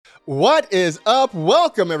What is up?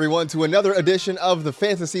 Welcome, everyone, to another edition of the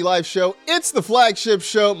Fantasy Life Show. It's the flagship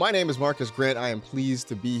show. My name is Marcus Grant. I am pleased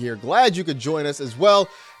to be here. Glad you could join us as well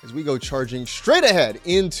as we go charging straight ahead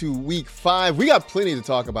into week 5. We got plenty to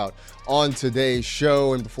talk about on today's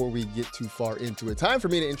show. And before we get too far into it, time for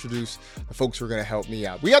me to introduce the folks who are going to help me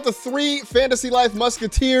out. We got the 3 Fantasy Life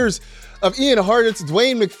Musketeers of Ian Hartitz,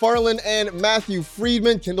 Dwayne McFarland, and Matthew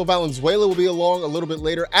Friedman. Kendall Valenzuela will be along a little bit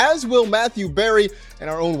later, as will Matthew Berry and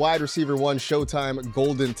our own wide receiver one Showtime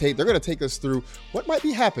Golden Tate. They're going to take us through what might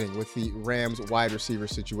be happening with the Rams wide receiver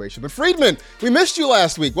situation. But Friedman, we missed you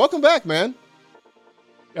last week. Welcome back, man.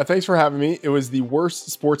 Yeah, thanks for having me. It was the worst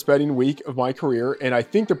sports betting week of my career, and I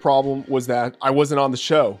think the problem was that I wasn't on the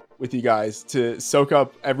show with you guys to soak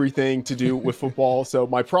up everything to do with football, so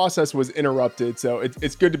my process was interrupted. So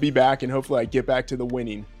it's good to be back, and hopefully I get back to the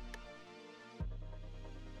winning.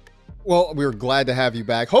 Well, we're glad to have you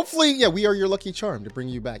back. Hopefully, we are your lucky charm to bring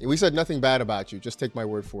you back. We said nothing bad about you. Just take my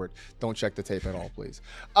word for it. Don't check the tape at all, please.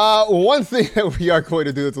 One thing that we are going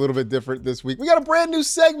to do that's a little bit different this week, we got a brand new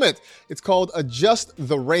segment. It's called Adjust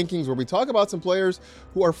the Rankings, where we talk about some players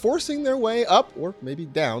who are forcing their way up or maybe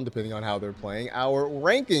down, depending on how they're playing, our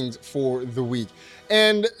rankings for the week.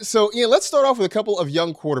 And so, Ian, let's start off with a couple of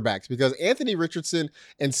young quarterbacks, because Anthony Richardson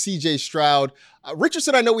and CJ Stroud.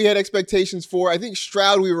 Richardson, I know we had expectations for. I think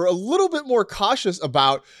Stroud, we were a little bit more cautious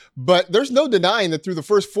about, but there's no denying that through the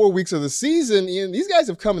first 4 weeks of the season, Ian, these guys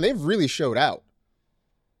have come and they've really showed out.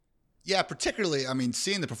 Yeah, particularly,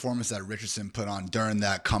 seeing the performance that Richardson put on during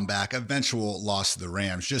that comeback, eventual loss to the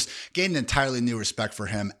Rams, just gained an entirely new respect for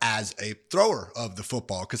him as a thrower of the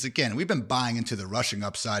football. Because again, we've been buying into the rushing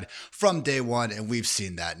upside from day one, and we've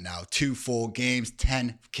seen that now. 2 full games,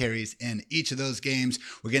 10 carries in each of those games.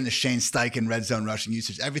 We're getting the Shane Steichen red zone rushing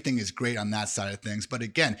usage. Everything is great on that side of things. But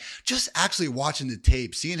again, just actually watching the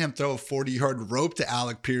tape, seeing him throw a 40-yard rope to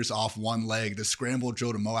Alec Pierce off one leg, the scramble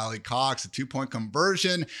drill to Mo Alley Cox, a 2-point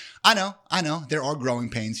conversion. I know there are growing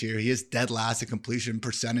pains here. He is dead last in completion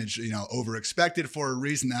percentage, over expected for a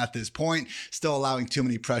reason at this point, still allowing too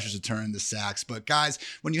many pressures to turn into sacks. But guys,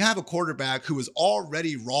 when you have a quarterback who is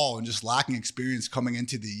already raw and just lacking experience coming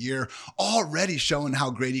into the year, already showing how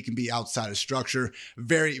great he can be outside of structure,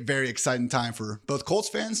 very, very exciting time for both Colts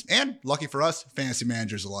fans and, lucky for us, fantasy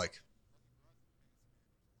managers alike.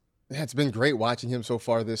 Yeah, it's been great watching him so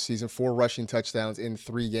far this season. 4 rushing touchdowns in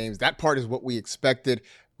 3 games. That part is what we expected.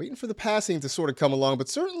 Waiting for the passing to sort of come along, but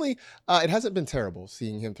certainly it hasn't been terrible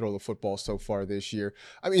seeing him throw the football so far this year.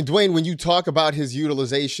 Dwayne, when you talk about his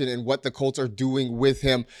utilization and what the Colts are doing with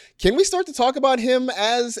him, can we start to talk about him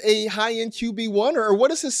as a high-end QB1, or what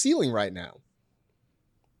is his ceiling right now?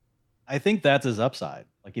 I think that's his upside.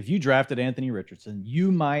 Like, if you drafted Anthony Richardson,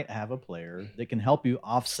 you might have a player that can help you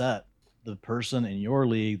offset the person in your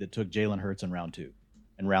league that took Jalen Hurts in round 2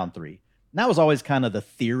 and round 3. And that was always kind of the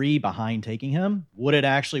theory behind taking him. Would it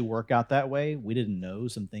actually work out that way? We didn't know.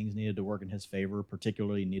 Some things needed to work in his favor,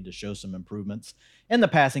 particularly needed to show some improvements in the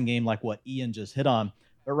passing game, like what Ian just hit on.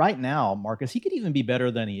 But right now, Marcus, he could even be better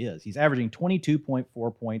than he is. He's averaging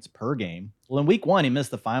 22.4 points per game. Well, in week 1, he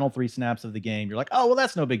missed the final 3 snaps of the game. You're like, oh, well,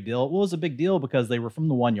 that's no big deal. Well, it was a big deal because they were from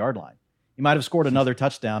the 1-yard line. He might have scored another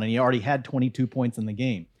touchdown, and he already had 22 points in the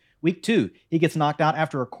game. Week 2, he gets knocked out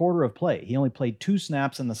after a quarter of play. He only played 2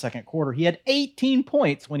 snaps in the second quarter. He had 18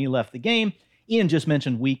 points when he left the game. Ian just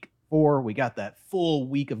mentioned week 4. We got that full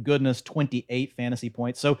week of goodness, 28 fantasy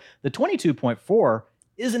points. So the 22.4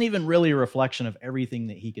 isn't even really a reflection of everything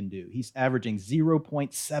that he can do. He's averaging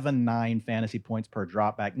 0.79 fantasy points per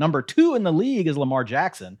dropback. Number 2 in the league is Lamar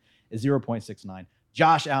Jackson at 0.69.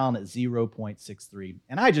 Josh Allen at 0.63.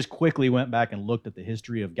 And I just quickly went back and looked at the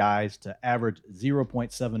history of guys to average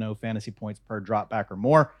 0.70 fantasy points per dropback or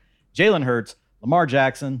more. Jalen Hurts, Lamar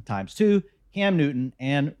Jackson times 2, Cam Newton,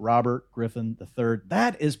 and Robert Griffin III.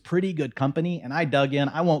 That is pretty good company, and I dug in.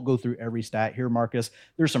 I won't go through every stat here, Marcus.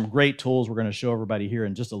 There's some great tools we're going to show everybody here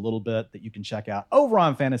in just a little bit that you can check out over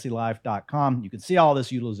on fantasylife.com. You can see all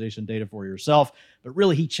this utilization data for yourself, but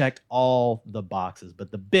really he checked all the boxes.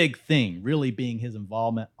 But the big thing really being his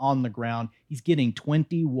involvement on the ground. He's getting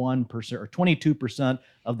 21% or 22%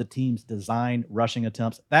 of the team's designed rushing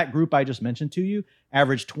attempts. That group I just mentioned to you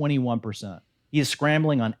averaged 21%. He is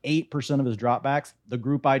scrambling on 8% of his dropbacks. The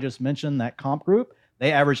group I just mentioned, that comp group,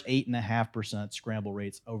 they averaged 8.5% scramble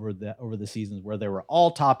rates over the seasons where they were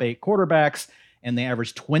all top 8 quarterbacks, and they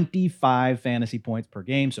averaged 25 fantasy points per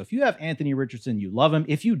game. So if you have Anthony Richardson, you love him.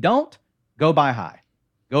 If you don't, go buy high.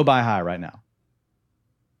 Go buy high right now.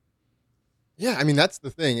 Yeah, that's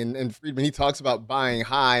the thing. And Friedman, he talks about buying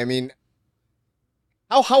high.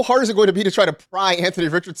 How hard is it going to be to try to pry Anthony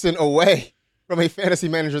Richardson away from a fantasy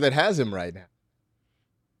manager that has him right now?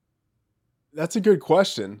 That's a good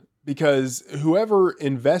question, because whoever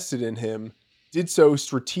invested in him did so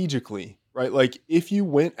strategically, right? Like if you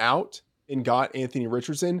went out and got Anthony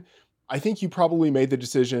Richardson, I think you probably made the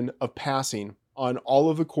decision of passing on all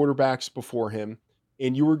of the quarterbacks before him,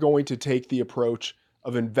 and you were going to take the approach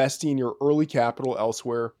of investing your early capital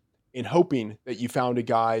elsewhere and hoping that you found a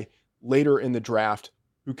guy later in the draft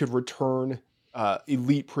who could return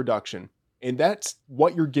elite production. And that's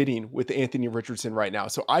what you're getting with Anthony Richardson right now.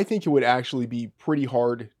 So I think it would actually be pretty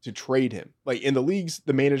hard to trade him. Like in the leagues,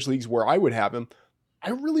 the managed leagues where I would have him, I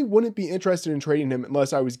really wouldn't be interested in trading him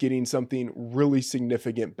unless I was getting something really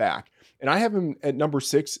significant back. And I have him at number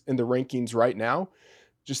 6 in the rankings right now,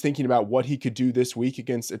 just thinking about what he could do this week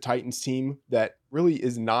against a Titans team that really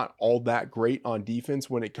is not all that great on defense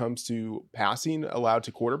when it comes to passing allowed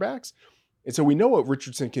to quarterbacks. And so we know what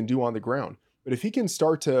Richardson can do on the ground. But if he can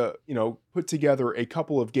start to, put together a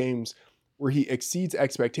couple of games where he exceeds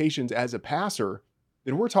expectations as a passer,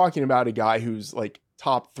 then we're talking about a guy who's like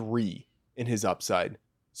top 3 in his upside.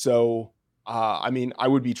 So, I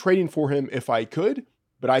would be trading for him if I could,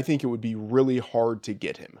 but I think it would be really hard to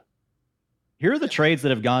get him. Here are the trades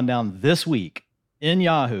that have gone down this week in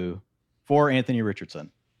Yahoo for Anthony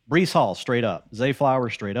Richardson. Breece Hall, straight up. Zay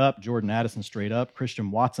Flowers, straight up. Jordan Addison, straight up.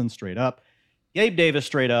 Christian Watson, straight up. Gabe Davis,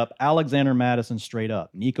 straight up. Alexander Mattison, straight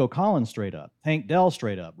up. Nico Collins, straight up. Tank Dell,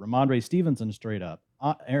 straight up. Ramondre Stevenson, straight up.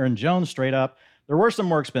 Aaron Jones, straight up. There were some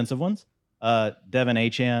more expensive ones. Devin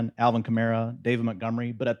Achane, Alvin Kamara, David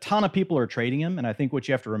Montgomery, but a ton of people are trading him. And I think what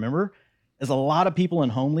you have to remember is a lot of people in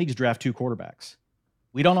home leagues draft 2 quarterbacks.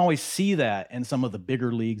 We don't always see that in some of the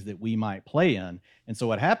bigger leagues that we might play in. And so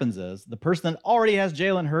what happens is the person that already has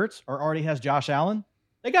Jalen Hurts or already has Josh Allen,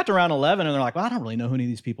 they got to round 11 and they're like, well, I don't really know who any of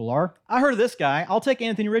these people are. I heard of this guy. I'll take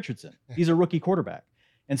Anthony Richardson. He's a rookie quarterback.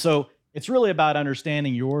 And so it's really about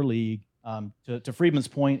understanding your league. To Friedman's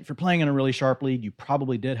point, if you're playing in a really sharp league, you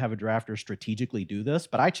probably did have a drafter strategically do this.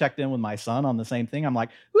 But I checked in with my son on the same thing. I'm like,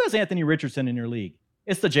 who has Anthony Richardson in your league?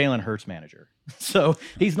 It's the Jalen Hurts manager. So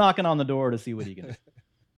he's knocking on the door to see what he can do.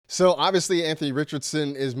 So obviously Anthony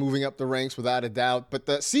Richardson is moving up the ranks without a doubt, but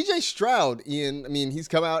the CJ Stroud, Ian, he's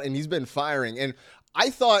come out and he's been firing. And I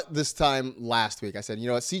thought this time last week, I said,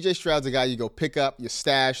 CJ Stroud's a guy you go pick up, you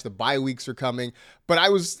stash, the bye weeks are coming. But I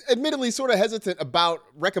was admittedly sort of hesitant about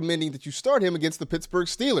recommending that you start him against the Pittsburgh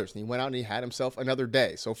Steelers. And he went out and he had himself another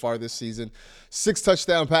day so far this season. 6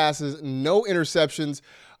 touchdown passes, no interceptions.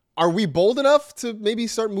 Are we bold enough to maybe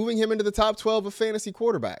start moving him into the top 12 of fantasy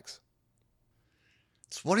quarterbacks?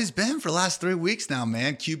 It's what he's been for the last 3 weeks now,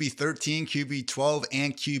 man. QB 13, QB 12,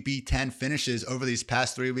 and QB 10 finishes over these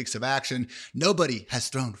past 3 weeks of action. Nobody has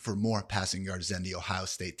thrown for more passing yards than the Ohio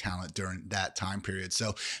State talent during that time period.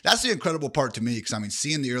 So that's the incredible part to me, because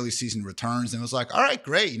seeing the early season returns, and it was like, all right,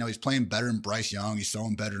 great. He's playing better than Bryce Young. He's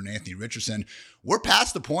throwing better than Anthony Richardson. We're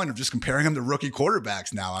past the point of just comparing him to rookie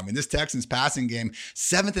quarterbacks now. This Texans passing game,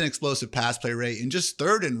 7th in explosive pass play rate and just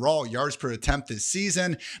 3rd in raw yards per attempt this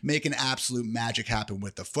season, making absolute magic happen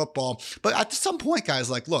with the football. But at some point, guys,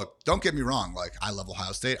 look, don't get me wrong. I love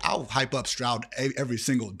Ohio State. I'll hype up Stroud every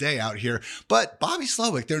single day out here. But Bobby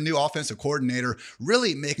Slowick, their new offensive coordinator,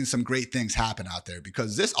 really making some great things happen out there,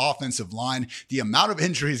 because this offensive line, the amount of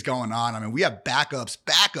injuries going on, we have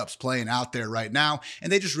backups playing out there right now,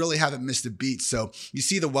 and they just really haven't missed a beat. So you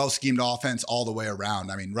see the well-schemed offense all the way around.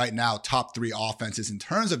 Right now, top 3 offenses in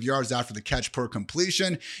terms of yards after the catch per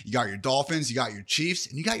completion. You got your Dolphins, you got your Chiefs,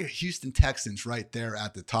 and you got your Houston Texans right there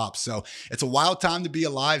at the top. So it's a wild time to be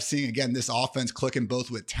alive, seeing, again, this offense clicking both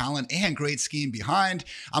with talent and great scheme behind.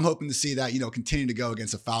 I'm hoping to see that, continue to go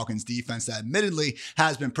against a Falcons defense that admittedly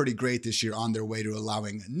has been pretty great this year, on their way to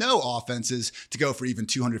allowing no offenses to go for even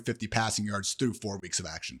 250 passing yards through 4 weeks of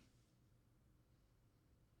action.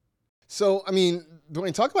 So,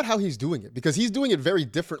 Dwayne, talk about how he's doing it, because he's doing it very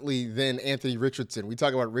differently than Anthony Richardson. We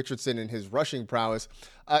talk about Richardson and his rushing prowess.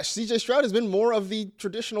 CJ Stroud has been more of the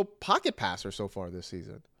traditional pocket passer so far this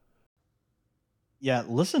season. Yeah,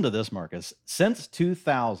 listen to this, Marcus. Since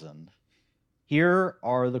 2000, here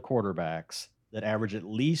are the quarterbacks that average at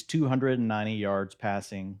least 290 yards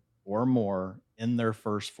passing or more in their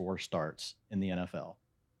first 4 starts in the NFL.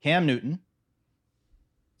 Cam Newton,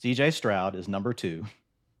 CJ Stroud is number 2.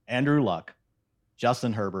 Andrew Luck,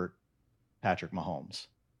 Justin Herbert, Patrick Mahomes.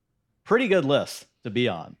 Pretty good list to be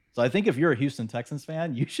on. So I think if you're a Houston Texans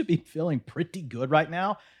fan, you should be feeling pretty good right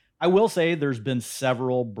now. I will say there's been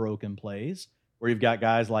several broken plays where you've got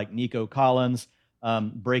guys like Nico Collins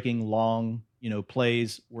breaking long,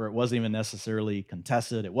 plays where it wasn't even necessarily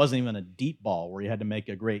contested. It wasn't even a deep ball where you had to make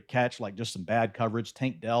a great catch, like just some bad coverage.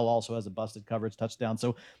 Tank Dell also has a busted coverage touchdown.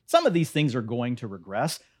 So some of these things are going to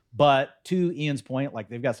regress. But to Ian's point, like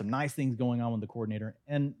they've got some nice things going on with the coordinator.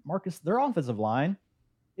 And Marcus, their offensive line,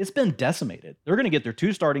 it's been decimated. They're going to get their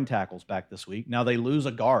 2 starting tackles back this week. Now they lose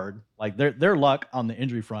a guard. Like their luck on the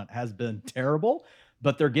injury front has been terrible,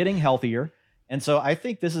 but they're getting healthier. And so I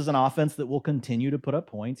think this is an offense that will continue to put up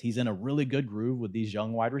points. He's in a really good groove with these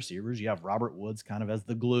young wide receivers. You have Robert Woods kind of as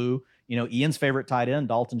the glue. You know, Ian's favorite tight end,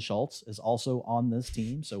 Dalton Schultz, is also on this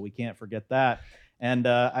team, so we can't forget that. And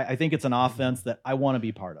I think it's an offense that I want to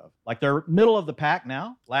be part of. Like they're middle of the pack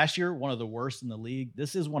now. Last year, one of the worst in the league.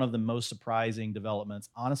 This is one of the most surprising developments,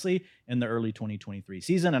 honestly, in the early 2023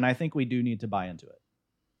 season. And I think we do need to buy into it.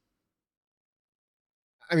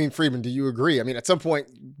 I mean, Freedman, do you agree? I mean, at some point,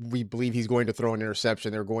 we believe he's going to throw an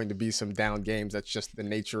interception. There are going to be some down games. That's just the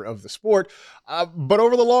nature of the sport. But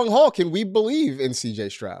over the long haul, can we believe in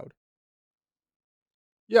CJ Stroud?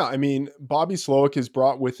 Yeah, I mean, Bobby Slowick has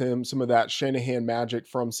brought with him some of that Shanahan magic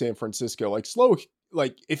from San Francisco. Like Slowick,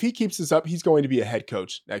 like if he keeps this up, he's going to be a head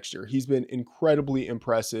coach next year. He's been incredibly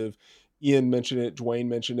impressive. Ian mentioned it, Dwayne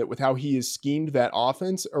mentioned it, with how he has schemed that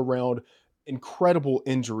offense around incredible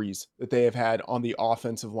injuries that they have had on the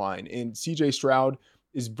offensive line. And CJ Stroud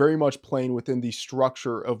is very much playing within the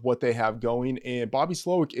structure of what they have going. And Bobby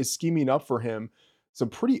Slowick is scheming up for him some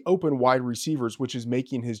pretty open wide receivers, which is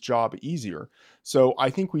making his job easier. So I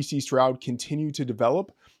think we see Stroud continue to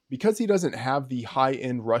develop because he doesn't have the high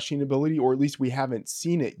end rushing ability, or at least we haven't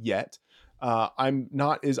seen it yet. I'm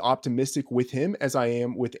not as optimistic with him as I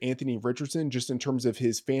am with Anthony Richardson, just in terms of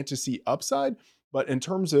his fantasy upside. But in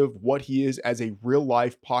terms of what he is as a real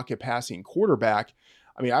life pocket passing quarterback,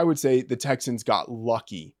 I mean, I would say the Texans got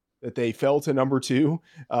lucky that they fell to number 2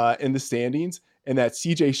 in the standings and that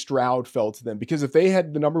CJ Stroud fell to them, because if they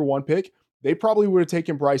had the number 1 pick, they probably would have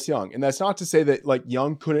taken Bryce Young. And that's not to say that like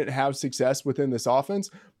Young couldn't have success within this offense,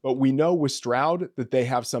 but we know with Stroud that they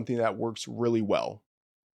have something that works really well.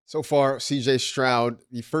 So far, CJ Stroud,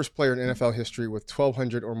 the first player in NFL history with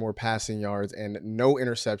 1,200 or more passing yards and no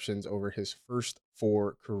interceptions over his first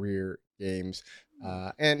 4 career games.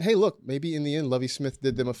 And hey, look, maybe in the end, Lovie Smith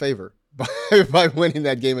did them a favor by winning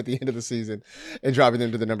that game at the end of the season and dropping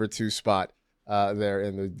them to the number 2 spot there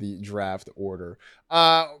in the draft order.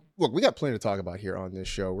 Look, we got plenty to talk about here on this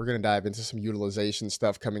show. We're going to dive into some utilization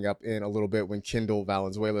stuff coming up in a little bit when Kendall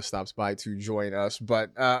Valenzuela stops by to join us.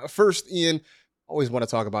 But first, Ian, always want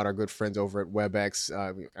to talk about our good friends over at WebEx.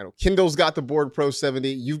 I know Kendall's got the Board Pro 70.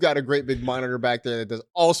 You've got a great big monitor back there that does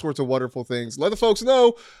all sorts of wonderful things. Let the folks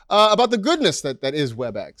know about the goodness that is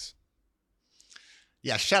WebEx.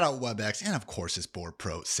 Yeah, shout out WebEx, and of course this Board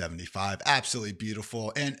Pro 75, absolutely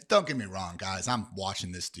beautiful. And don't get me wrong, guys, I'm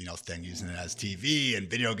watching this thing using it as TV and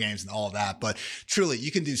video games and all that, but truly you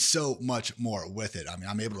can do so much more with it. I mean,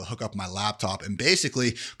 I'm able to hook up my laptop and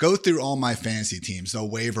basically go through all my fantasy teams, the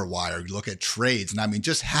waiver wire, look at trades, and I mean,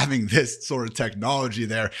 just having this sort of technology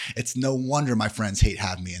there, it's no wonder my friends hate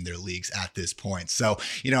having me in their leagues at this point. So,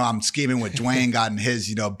 I'm scheming with Dwayne, gotten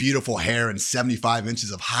his, beautiful hair and 75 inches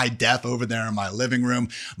of high def over there in my living room.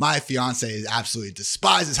 My fiance absolutely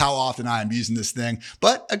despises how often I am using this thing.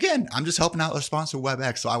 But again, I'm just helping out our sponsor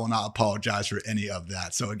WebEx, so I will not apologize for any of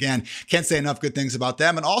that. So again, can't say enough good things about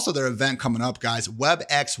them. And also their event coming up, guys,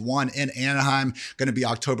 WebEx 1 in Anaheim, going to be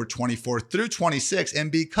October 24th through 26th. And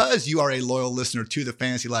because you are a loyal listener to the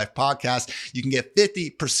Fantasy Life podcast, you can get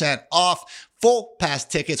 50% off full pass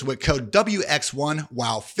tickets with code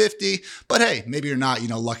WX1WOW50. But hey, maybe you're not,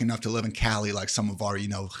 lucky enough to live in Cali like some of our,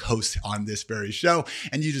 hosts on this very show,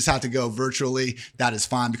 and you just have to go virtually. That is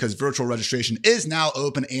fine, because virtual registration is now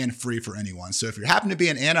open and free for anyone. So if you happen to be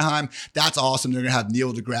in Anaheim, that's awesome. They're going to have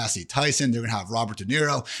Neil deGrasse Tyson. They're going to have Robert De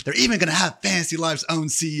Niro. They're even going to have Fantasy Life's own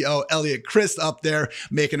CEO, Elliot Christ, up there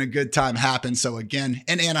making a good time happen. So again,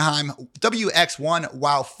 in Anaheim,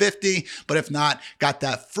 WX1WOW50. But if not, got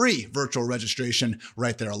that free virtual registration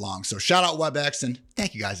right there along. So shout out WebEx, and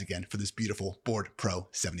thank you guys again for this beautiful Board Pro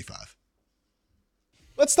 75.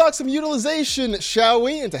 Let's talk some utilization, shall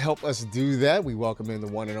we? And to help us do that, we welcome in the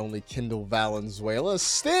one and only Kendall Valenzuela,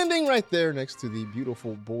 standing right there next to the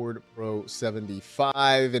beautiful Board Pro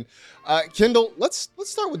 75. And Kendall, let's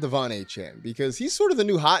start with Devon Achane, because he's sort of the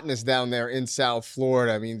new hotness down there in South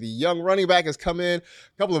Florida. I mean, the young running back has come in, a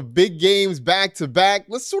couple of big games back to back.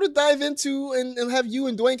 Let's sort of dive into and have you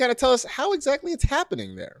and Dwayne kind of tell us how exactly it's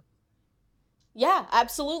happening there. Yeah,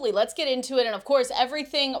 absolutely. Let's get into it. And of course,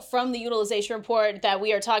 everything from the utilization report that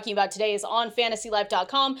we are talking about today is on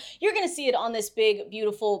fantasylife.com. You're going to see it on this big,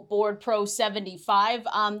 beautiful Board Pro 75.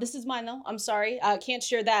 This is mine, though. I'm sorry. Can't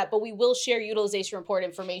share that, but we will share utilization report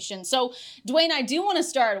information. So, Dwayne, I do want to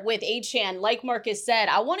start with Achane. Like Marcus said,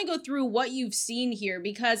 I want to go through what you've seen here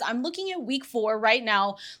because I'm looking at week 4 right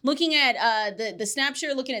now, looking at the snap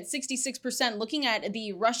share, looking at 66%, looking at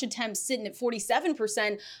the rush attempts sitting at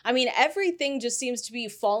 47%. I mean, everything just seems to be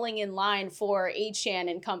falling in line for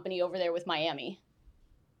Achane and company over there with Miami.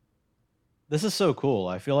 This is so cool.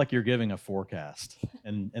 I feel like you're giving a forecast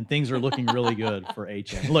and things are looking really good for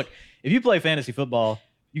Achane. Look, if you play fantasy football,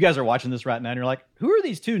 you guys are watching this right now and you're like, who are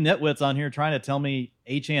these two nitwits on here trying to tell me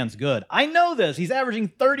Achane's good? I know this. He's averaging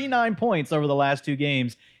 39 points over the last 2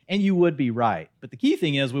 games, and you would be right. But the key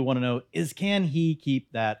thing is we want to know is, can he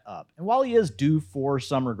keep that up? And while he is due for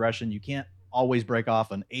some regression, you can't always break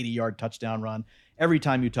off an 80-yard touchdown run every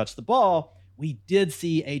time you touch the ball. We did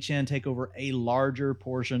see Achane take over a larger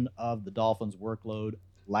portion of the Dolphins' workload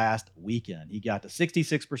last weekend. He got to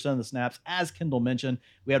 66% of the snaps. As Kendall mentioned,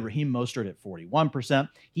 we had Raheem Mostert at 41%.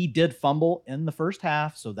 He did fumble in the first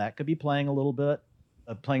half, so that could be playing a little bit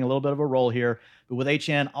of a role here. But with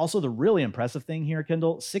Achane, also the really impressive thing here,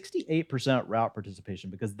 Kendall, 68% route participation,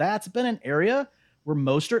 because that's been an area where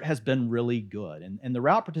Mostert has been really good. And the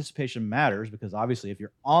route participation matters because obviously if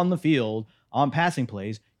you're on the field on passing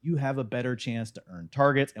plays, you have a better chance to earn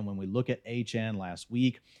targets. And when we look at Achane last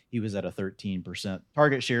week, he was at a 13%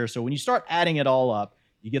 target share. So when you start adding it all up,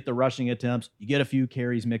 you get the rushing attempts, you get a few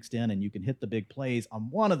carries mixed in, and you can hit the big plays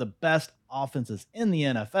on one of the best offenses in the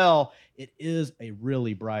NFL. It is a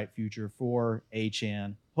really bright future for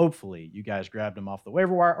Achane. Hopefully you guys grabbed him off the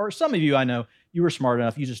waiver wire, or some of you, I know you were smart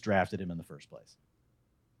enough, you just drafted him in the first place.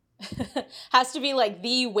 Has to be like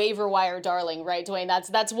the waiver wire darling, right, Dwayne?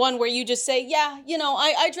 That's one where you just say, yeah,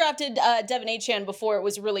 I drafted Devin Achane before. It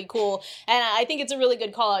was really cool. And I think it's a really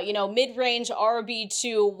good call out. Mid-range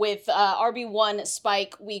RB2 with RB1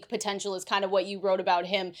 spike week potential is kind of what you wrote about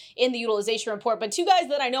him in the utilization report. But 2 guys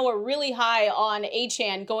that I know are really high on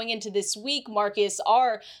Achane going into this week, Marcus,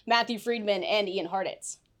 are Matthew Friedman and Ian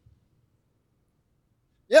Hartitz.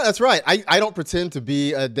 Yeah, that's right. I don't pretend to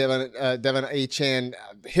be a Devin Achane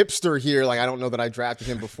hipster here. Like, I don't know that I drafted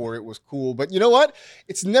him before it was cool. But you know what?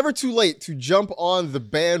 It's never too late to jump on the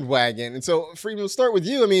bandwagon. And so, Friedman, we'll start with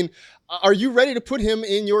you. I mean, are you ready to put him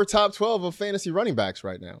in your top 12 of fantasy running backs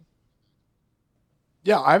right now?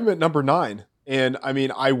 Yeah, I have him at number 9. And I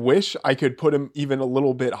mean, I wish I could put him even a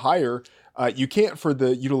little bit higher. You can't for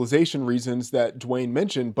the utilization reasons that Dwayne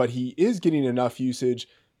mentioned, but he is getting enough usage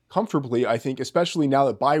comfortably, I think, especially now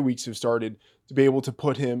that bye weeks have started, to be able to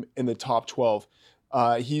put him in the top 12.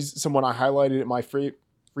 He's someone I highlighted in my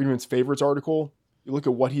Friedman's Favorites article. You look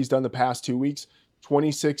at what he's done the past 2 weeks,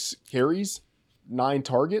 26 carries, 9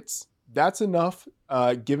 targets. That's enough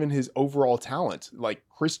given his overall talent, like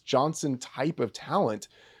Chris Johnson type of talent,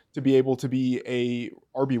 to be able to be a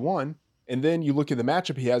RB1. And then you look at the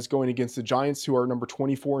matchup he has going against the Giants, who are number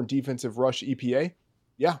 24 in defensive rush EPA.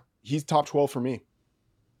 Yeah, he's top 12 for me.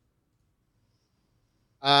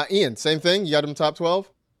 Ian, same thing. You got him top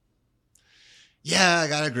 12? Yeah, I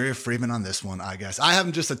got to agree with Friedman on this one, I guess. I have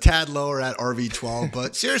him just a tad lower at RB12,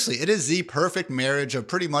 but seriously, it is the perfect marriage of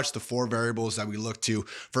pretty much the 4 variables that we look to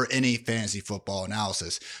for any fantasy football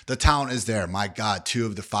analysis. The talent is there. My God, 2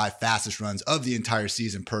 of the 5 fastest runs of the entire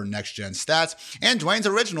season per Next Gen Stats, and Dwayne's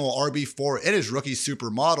original RB4 in his rookie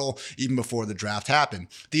supermodel even before the draft happened.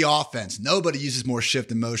 The offense, nobody uses more shift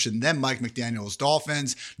and motion than Mike McDaniel's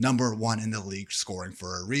Dolphins, number 1 in the league scoring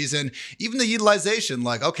for a reason. Even the utilization,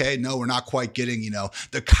 like, okay, no, we're not quite getting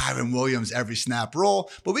the Kyren Williams every snap role,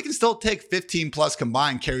 but we can still take 15 plus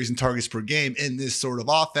combined carries and targets per game in this sort of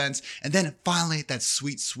offense. And then finally, that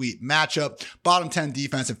sweet, sweet matchup. Bottom 10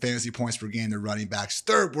 defensive fantasy points per game to running backs.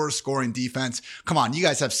 3rd worst scoring defense. Come on, you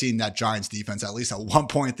guys have seen that Giants defense at least at one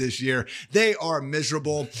point this year. They are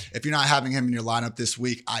miserable. If you're not having him in your lineup this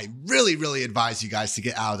week, I really, really advise you guys to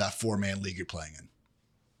get out of that 4-man league you're playing in.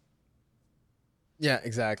 Yeah,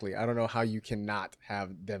 exactly. I don't know how you cannot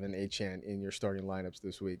have Devin Achane in your starting lineups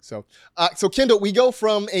this week. So Kendall, we go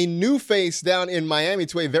from a new face down in Miami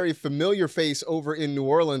to a very familiar face over in New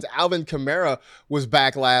Orleans. Alvin Kamara was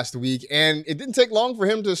back last week, and it didn't take long for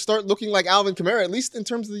him to start looking like Alvin Kamara, at least in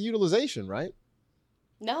terms of the utilization, right?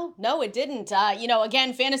 No, it didn't.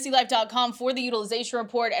 Again, fantasylife.com for the utilization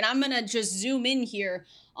report. And I'm going to just zoom in here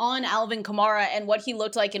on Alvin Kamara and what he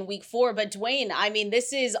looked like in week 4. But Dwayne, I mean,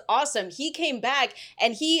 this is awesome. He came back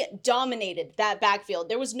and he dominated that backfield.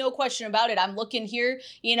 There was no question about it. I'm looking here,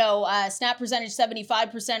 snap percentage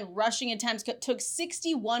 75%, rushing attempts, took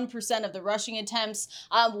 61% of the rushing attempts.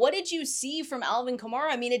 What did you see from Alvin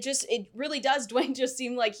Kamara? I mean, it really does, Dwayne, just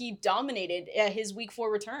seem like he dominated his week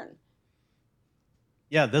 4 return.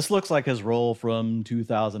 Yeah, this looks like his role from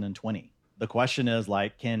 2020. The question is,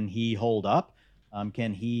 can he hold up?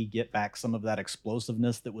 Can he get back some of that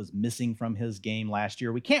explosiveness that was missing from his game last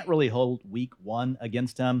year? We can't really hold week 1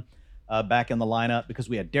 against him back in the lineup because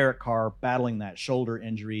we had Derek Carr battling that shoulder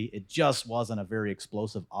injury. It just wasn't a very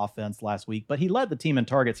explosive offense last week, but he led the team in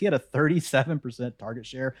targets. He had a 37% target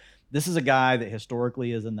share. This is a guy that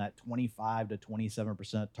historically is in that 25 to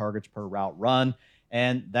 27% targets per route run.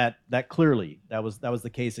 And that clearly was the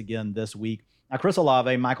case again this week. Now, Chris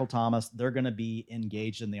Olave, Michael Thomas, they're going to be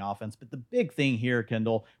engaged in the offense. But the big thing here,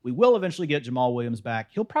 Kendall, we will eventually get Jamal Williams back.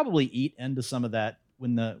 He'll probably eat into some of that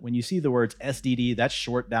when you see the words SDD, that's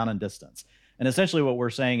short down and distance. And essentially what we're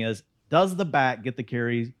saying is, does the back get the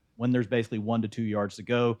carries when there's basically 1 to 2 yards to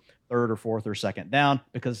go, third or fourth or second down?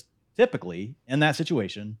 Because typically in that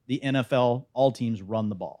situation, the NFL, all teams run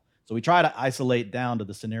the ball. So we try to isolate down to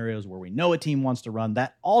the scenarios where we know a team wants to run.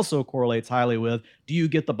 That also correlates highly with, do you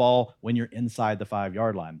get the ball when you're inside the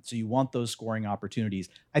 5-yard line? So you want those scoring opportunities.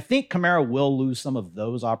 I think Kamara will lose some of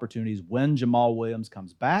those opportunities when Jamal Williams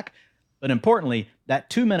comes back. But importantly, that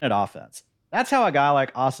 2-minute offense. That's how a guy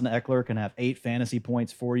like Austin Eckler can have 8 fantasy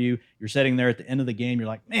points for you. You're sitting there at the end of the game. You're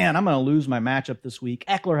like, man, I'm going to lose my matchup this week.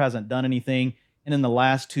 Eckler hasn't done anything. And in the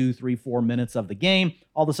last 2, 3, 4 minutes of the game,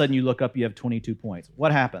 all of a sudden you look up, you have 22 points.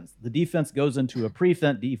 What happens? The defense goes into a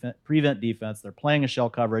prevent defense. They're playing a shell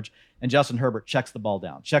coverage, and Justin Herbert checks the ball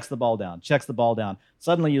down.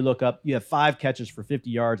 Suddenly you look up, you have 5 catches for 50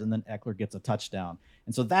 yards, and then Eckler gets a touchdown.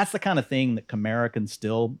 And so that's the kind of thing that Kamara can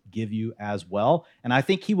still give you as well. And I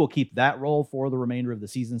think he will keep that role for the remainder of the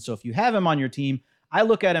season. So if you have him on your team, I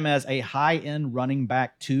look at him as a high-end running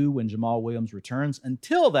back 2 when Jamal Williams returns.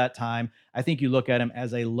 Until that time, I think you look at him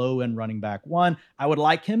as a low-end running back 1. I would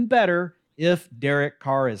like him better if Derek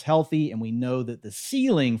Carr is healthy and we know that the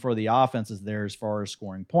ceiling for the offense is there as far as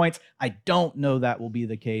scoring points. I don't know that will be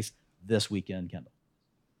the case this weekend, Kendall.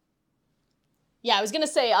 Yeah, I was going to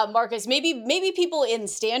say, Marcus, maybe people in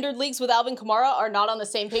standard leagues with Alvin Kamara are not on the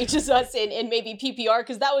same page as us in maybe PPR,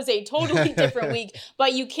 because that was a totally different week.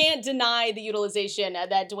 But you can't deny the utilization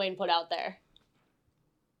that Dwayne put out there.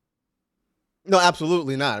 No,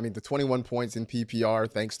 absolutely not. I mean, the 21 points in PPR,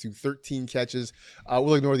 thanks to 13 catches.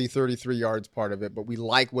 We'll ignore the 33 yards part of it, but we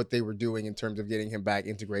like what they were doing in terms of getting him back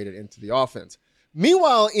integrated into the offense.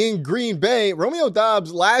 Meanwhile, in Green Bay, Romeo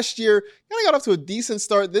Doubs last year kind of got off to a decent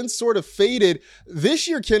start, then sort of faded. This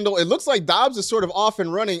year, Kendall, it looks like Doubs is sort of off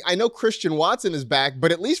and running. I know Christian Watson is back,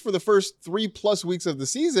 but at least for the first 3+ weeks of the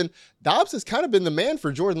season, Doubs has kind of been the man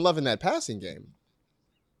for Jordan Love in that passing game.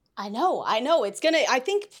 I know. I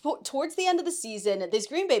think towards the end of the season, this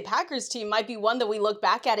Green Bay Packers team might be one that we look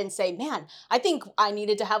back at and say, man, I think I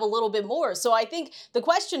needed to have a little bit more. So I think the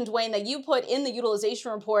question, Dwayne, that you put in the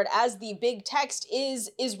utilization report as the big text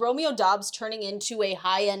is Romeo Doubs turning into a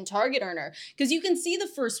high-end target earner? Because you can see the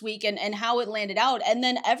first week and how it landed out. And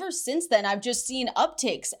then ever since then, I've just seen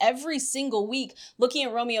uptakes every single week looking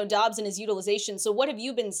at Romeo Doubs and his utilization. So what have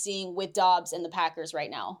you been seeing with Doubs and the Packers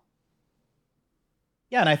right now?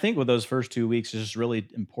 Yeah, and I think with those first 2 weeks, it's just really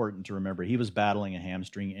important to remember he was battling a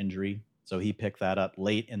hamstring injury. So he picked that up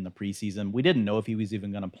late in the preseason. We didn't know if he was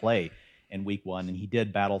even going to play in week 1, and he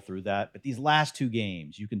did battle through that. But these last 2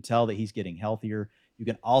 games, you can tell that he's getting healthier. You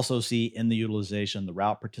can also see in the utilization, the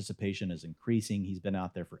route participation is increasing. He's been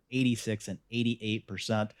out there for 86 and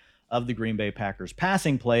 88% of the Green Bay Packers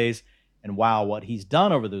passing plays. And wow, what he's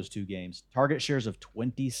done over those 2 games, target shares of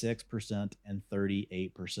 26% and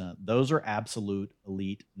 38%. Those are absolute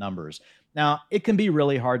elite numbers. Now, it can be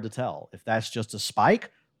really hard to tell if that's just a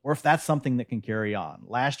spike or if that's something that can carry on.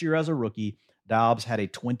 Last year as a rookie, Doubs had a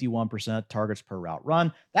 21% targets per route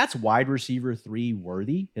run. That's wide receiver 3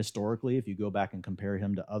 worthy historically, if you go back and compare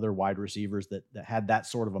him to other wide receivers that had that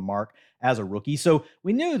sort of a mark as a rookie. So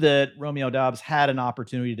we knew that Romeo Doubs had an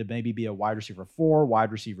opportunity to maybe be a wide receiver 4,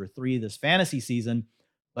 wide receiver 3 this fantasy season.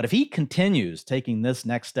 But if he continues taking this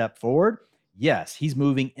next step forward, yes, he's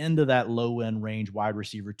moving into that low-end range wide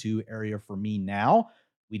receiver 2 area for me now.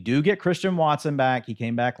 We do get Christian Watson back. He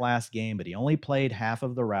came back last game, but he only played half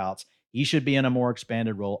of the routes. He should be in a more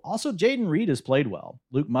expanded role. Also, Jaden Reed has played well.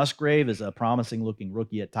 Luke Musgrave is a promising looking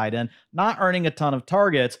rookie at tight end, not earning a ton of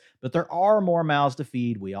targets, but there are more mouths to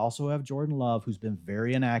feed. We also have Jordan Love, who's been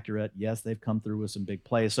very inaccurate. Yes, they've come through with some big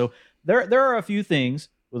plays. So there are a few things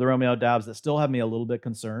with Romeo Doubs that still have me a little bit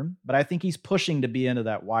concerned, but I think he's pushing to be into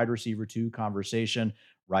that wide receiver 2 conversation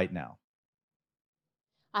right now.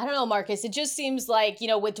 I don't know, Marcus. It just seems like,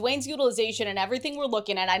 with Dwayne's utilization and everything we're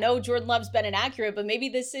looking at, I know Jordan Love's been inaccurate, but maybe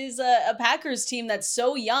this is a Packers team that's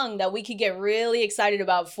so young that we could get really excited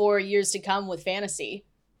about for years to come with fantasy.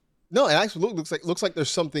 No, it actually looks like there's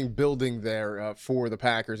something building there for the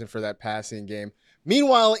Packers and for that passing game.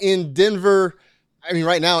 Meanwhile, in Denver, I mean,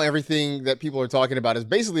 right now, everything that people are talking about is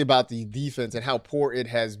basically about the defense and how poor it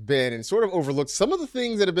has been, and sort of overlooked some of the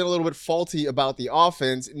things that have been a little bit faulty about the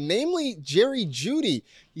offense, namely Jerry Jeudy.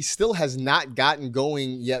 He still has not gotten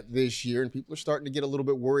going yet this year, and people are starting to get a little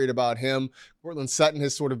bit worried about him. Courtland Sutton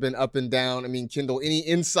has sort of been up and down. I mean, Kendall, any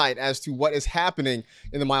insight as to what is happening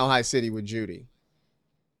in the Mile High City with Jeudy?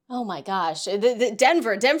 Oh my gosh. The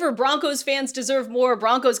Denver Broncos fans deserve more.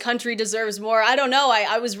 Broncos country deserves more. I don't know.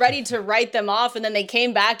 I was ready to write them off, and then they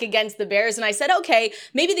came back against the Bears, and I said, okay,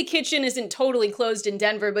 maybe the kitchen isn't totally closed in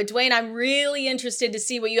Denver, but Dwayne, I'm really interested to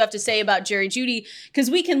see what you have to say about Jerry Jeudy,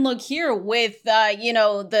 because we can look here with,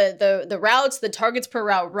 the routes, the targets per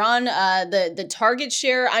route run, the target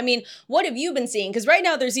share. I mean, what have you been seeing? Because right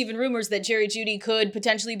now there's even rumors that Jerry Jeudy could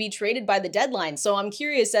potentially be traded by the deadline. So I'm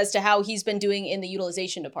curious as to how he's been doing in the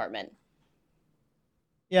utilization department.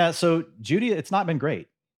 Yeah, so Jeudy, it's not been great.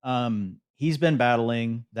 He's been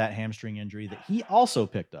battling that hamstring injury that he also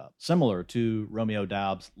picked up, similar to Romeo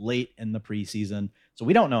Doubs late in the preseason. So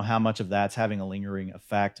we don't know how much of that's having a lingering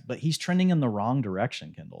effect, but he's trending in the wrong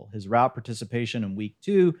direction, Kendall. His route participation in week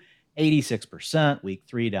 2, 86%, week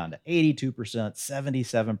 3 down to 82%,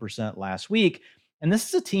 77% last week. And this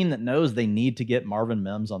is a team that knows they need to get Marvin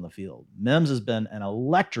Mims on the field. Mims has been an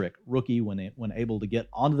electric rookie when able to get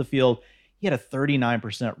onto the field. He had a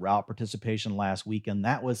 39% route participation last week, and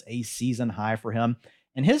that was a season high for him.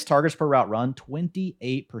 And his targets per route run,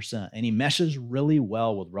 28%. And he meshes really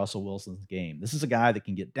well with Russell Wilson's game. This is a guy that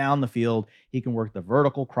can get down the field. He can work the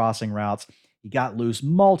vertical crossing routes. He got loose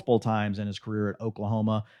multiple times in his career at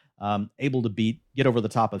Oklahoma. Able to get over the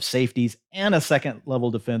top of safeties and a second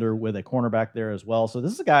level defender with a cornerback there as well. So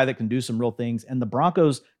this is a guy that can do some real things. And the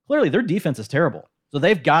Broncos, clearly their defense is terrible. So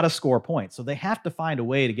they've got to score points. So they have to find a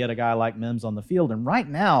way to get a guy like Mims on the field. And right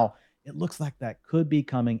now, it looks like that could be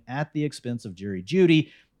coming at the expense of Jerry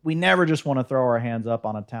Jeudy. We never just want to throw our hands up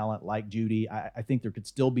on a talent like Jeudy. I think there could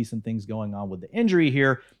still be some things going on with the injury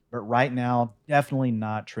here. But right now, definitely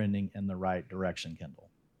not trending in the right direction, Kendall.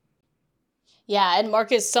 Yeah, and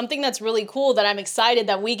Marcus, something that's really cool that I'm excited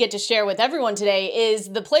that we get to share with everyone today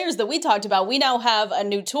is the players that we talked about. We now have a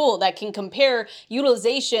new tool that can compare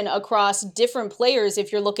utilization across different players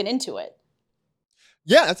if you're looking into it.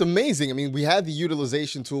 Yeah, that's amazing. I mean, we had the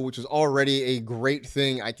utilization tool, which is already a great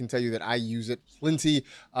thing. I can tell you that I use it plenty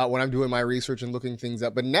when I'm doing my research and looking things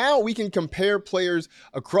up. But now we can compare players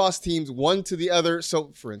across teams one to the other.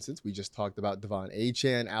 So, for instance, we just talked about Devon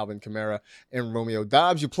Achane, Alvin Kamara, and Romeo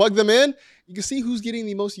Doubs. You plug them in, you can see who's getting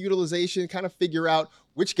the most utilization, kind of figure out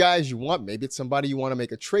which guys you want. Maybe it's somebody you want to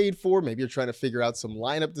make a trade for. Maybe you're trying to figure out some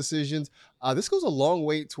lineup decisions. This goes a long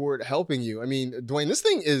way toward helping you. I mean, Dwayne, this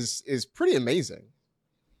thing is pretty amazing.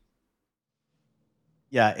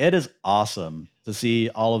 Yeah, it is awesome to see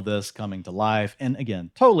all of this coming to life. And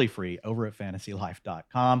again, totally free over at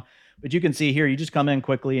fantasylife.com. But you can see here, you just come in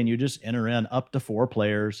quickly and you just enter in up to 4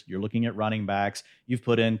 players. You're looking at running backs. You've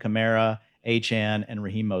put in Kamara, Achane, and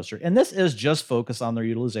Raheem Mostert. And this is just focused on their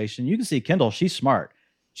utilization. You can see Kendall, she's smart.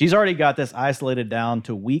 She's already got this isolated down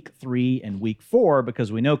to week 3 and week 4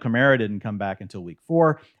 because we know Kamara didn't come back until week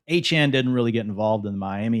 4. Achane didn't really get involved in the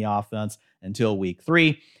Miami offense until week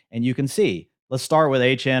 3. And you can see, let's start with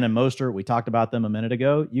Achane and Mostert. We talked about them a minute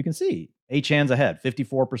ago. You can see Achane's ahead,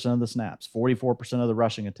 54% of the snaps, 44% of the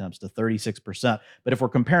rushing attempts to 36%. But if we're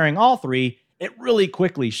comparing all 3, it really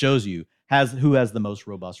quickly shows you who has the most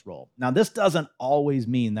robust role. Now, this doesn't always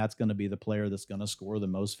mean that's going to be the player that's going to score the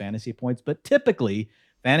most fantasy points, but typically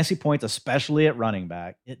fantasy points, especially at running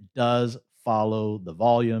back, it does follow the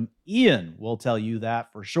volume. Ian will tell you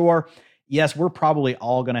that for sure. Yes, we're probably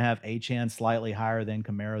all going to have Achane slightly higher than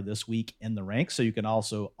Kamara this week in the ranks. So you can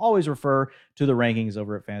also always refer to the rankings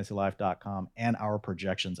over at fantasylife.com and our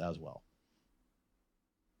projections as well.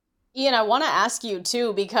 Ian, I want to ask you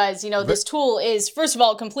too, because, this tool is, first of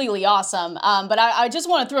all, completely awesome. But I just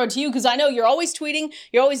want to throw it to you because I know you're always tweeting,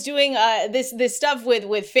 you're always doing this stuff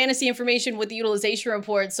with fantasy information, with the utilization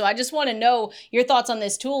report. So I just want to know your thoughts on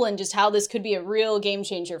this tool and just how this could be a real game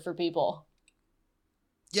changer for people.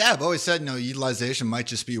 Yeah, I've always said, utilization might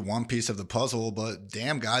just be one piece of the puzzle, but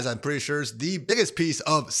damn, guys, I'm pretty sure it's the biggest piece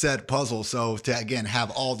of said puzzle. So to, again,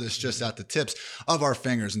 have all this just at the tips of our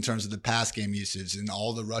fingers in terms of the pass game usage and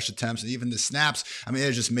all the rush attempts and even the snaps, I mean,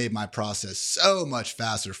 it just made my process so much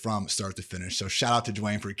faster from start to finish. So shout out to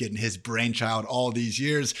Dwayne for getting his brainchild all these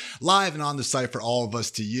years live and on the site for all of us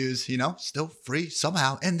to use, still free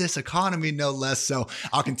somehow in this economy, no less. So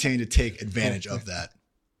I'll continue to take advantage of that.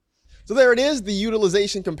 So there it is, the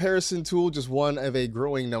utilization comparison tool, just one of a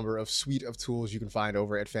growing number of suite of tools you can find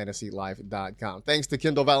over at fantasylife.com. Thanks to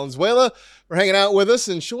Kendall Valenzuela for hanging out with us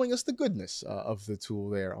and showing us the goodness of the tool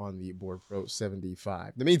there on the Board Pro 75.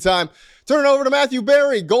 In the meantime, turn it over to Matthew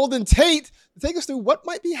Berry, Golden Tate, to take us through what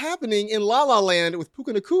might be happening in La La Land with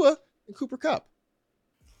Puka Nacua and Cooper Kupp.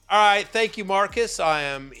 All right, thank you, Marcus. I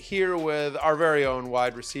am here with our very own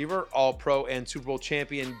wide receiver, All-Pro and Super Bowl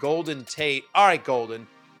champion, Golden Tate. All right, Golden.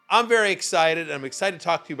 I'm very excited, and I'm excited to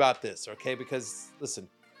talk to you about this, okay? Because, listen,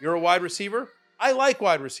 you're a wide receiver. I like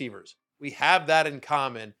wide receivers. We have that in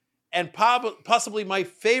common. And possibly my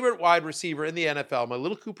favorite wide receiver in the NFL, my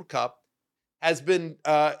little Cooper Kupp, has been,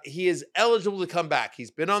 he is eligible to come back.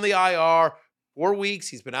 He's been on the IR 4 weeks.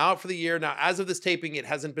 He's been out for the year. Now, as of this taping, it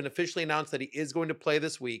hasn't been officially announced that he is going to play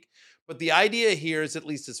this week. But the idea here is, at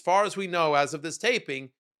least as far as we know as of this taping,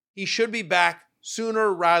 he should be back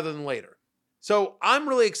sooner rather than later. So I'm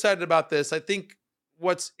really excited about this. I think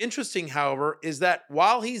what's interesting, however, is that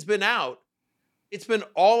while he's been out, it's been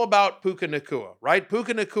all about Puka Nacua, right?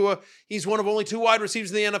 Puka Nacua, he's one of only 2 wide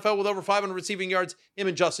receivers in the NFL with over 500 receiving yards, him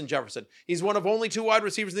and Justin Jefferson. He's one of only 2 wide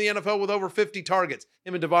receivers in the NFL with over 50 targets,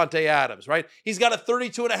 him and Devontae Adams, right? He's got a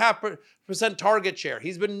 32.5% target share.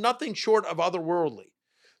 He's been nothing short of otherworldly.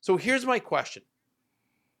 So here's my question.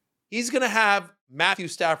 He's going to have Matthew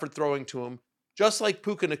Stafford throwing to him, just like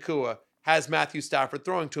Puka Nacua has Matthew Stafford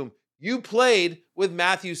throwing to him. You played with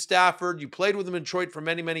Matthew Stafford. You played with him in Detroit for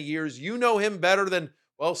many, many years. You know him better than,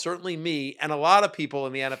 well, certainly me and a lot of people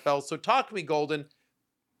in the NFL. So talk to me, Golden.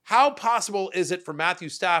 How possible is it for Matthew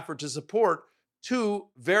Stafford to support 2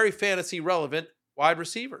 very fantasy relevant wide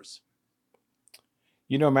receivers?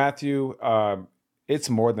 Matthew,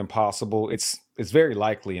 it's more than possible. It's very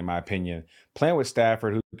likely, in my opinion. Playing with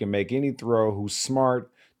Stafford, who can make any throw, who's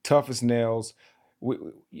smart, tough as nails.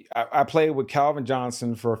 I played with Calvin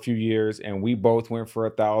Johnson for a few years, and we both went for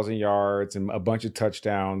 1,000 yards and a bunch of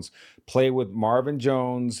touchdowns. Played with Marvin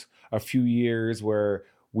Jones a few years where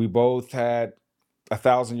we both had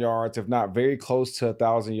 1,000 yards, if not very close to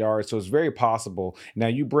 1,000 yards. So it's very possible. Now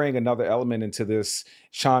you bring another element into this,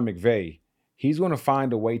 Sean McVay. He's going to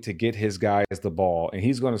find a way to get his guys the ball, and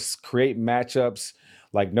he's going to create matchups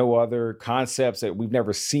like no other, concepts that we've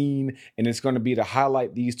never seen. And it's going to be to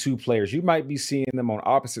highlight these 2 players. You might be seeing them on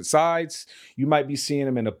opposite sides. You might be seeing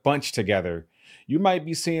them in a bunch together. You might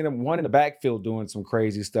be seeing them one in the backfield doing some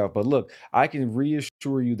crazy stuff. But look, I can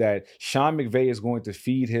reassure you that Sean McVay is going to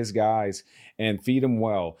feed his guys and feed them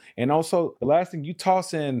well. And also, the last thing, you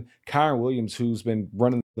toss in Kyren Williams, who's been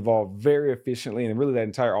running the ball very efficiently, and really that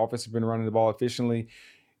entire offense has been running the ball efficiently.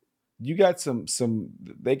 You got some,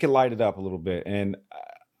 they can light it up a little bit. And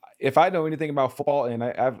if I know anything about football, and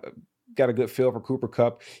I've got a good feel for Cooper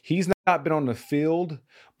Kupp, he's not been on the field,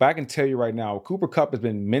 but I can tell you right now, Cooper Kupp has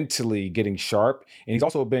been mentally getting sharp, and he's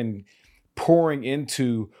also been pouring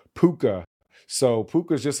into Puka. So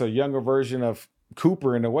Puka's just a younger version of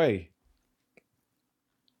Cooper in a way.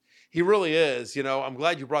 He really is. I'm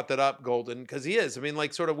glad you brought that up, Golden, because he is. I mean,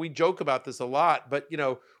 we joke about this a lot, but,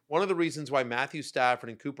 one of the reasons why Matthew Stafford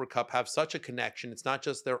and Cooper Kupp have such a connection, it's not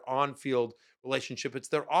just their on-field relationship, it's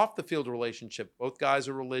their off-the-field relationship. Both guys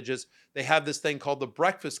are religious. They have this thing called the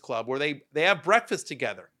Breakfast Club, where they have breakfast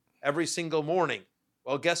together every single morning.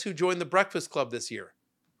 Well, guess who joined the Breakfast Club this year?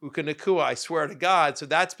 Puka Nacua, I swear to God. So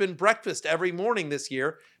that's been breakfast every morning this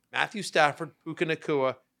year. Matthew Stafford, Puka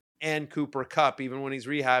Nacua, and Cooper Kupp. Even when he's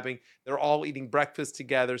rehabbing, they're all eating breakfast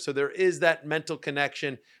together. So there is that mental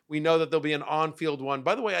connection. We know that there'll be an on-field one.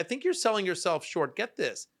 By the way, I think you're selling yourself short. Get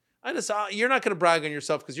this. You're not going to brag on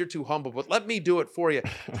yourself because you're too humble, but let me do it for you.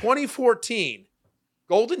 2014,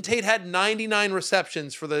 Golden Tate had 99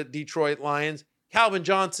 receptions for the Detroit Lions. Calvin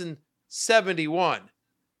Johnson, 71.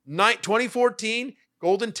 2014,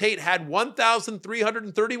 Golden Tate had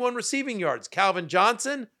 1,331 receiving yards. Calvin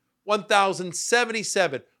Johnson,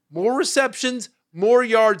 1,077. More receptions, more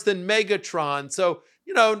yards than Megatron. So,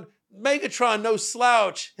 Megatron, no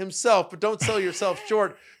slouch himself, but don't sell yourself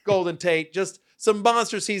short, Golden Tate. Just some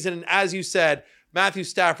monster season. And as you said, Matthew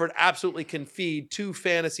Stafford absolutely can feed 2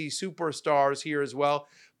 fantasy superstars here as well.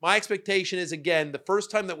 My expectation is, again, the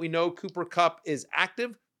first time that we know Cooper Kupp is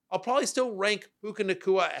active, I'll probably still rank Puka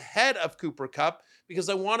Nacua ahead of Cooper Kupp because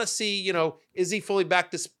I want to see, is he fully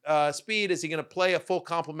back to speed? Is he going to play a full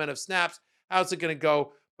complement of snaps? How's it going to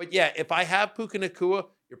go? But yeah, if I have Puka Nacua,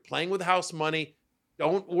 you're playing with house money.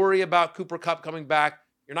 Don't worry about Cooper Kupp coming back.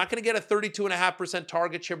 You're not going to get a 32.5%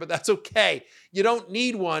 target share, but that's okay. You don't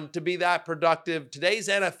need one to be that productive. Today's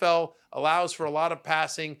NFL allows for a lot of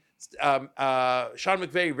passing. Sean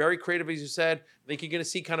McVay, very creative, as you said. I think you're going to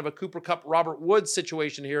see kind of a Cooper Kupp, Robert Woods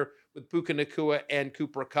situation here with Puka Nacua and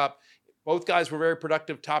Cooper Kupp. Both guys were very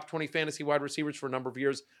productive, top 20 fantasy wide receivers for a number of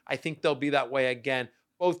years. I think they'll be that way again.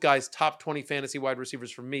 Both guys, top 20 fantasy wide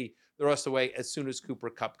receivers for me the rest of the way as soon as Cooper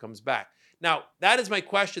Kupp comes back. Now, that is my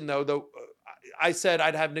question, though I said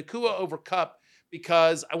I'd have Nacua over Kupp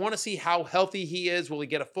because I want to see how healthy he is. Will he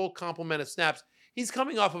get a full complement of snaps? He's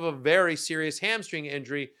coming off of a very serious hamstring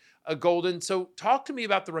injury, Golden. So talk to me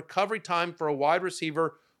about the recovery time for a wide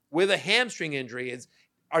receiver with a hamstring injury.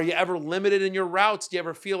 Are you ever limited in your routes? Do you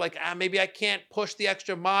ever feel like, maybe I can't push the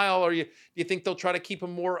extra mile? Or do you think they'll try to keep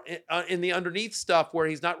him more in the underneath stuff where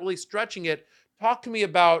he's not really stretching it? Talk to me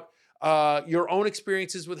about your own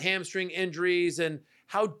experiences with hamstring injuries and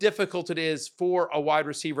how difficult it is for a wide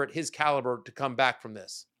receiver at his caliber to come back from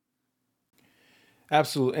this.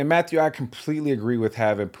 Absolutely. And Matthew, I completely agree with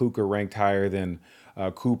having Puka ranked higher than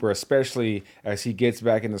Cooper, especially as he gets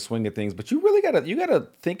back in the swing of things. But you really gotta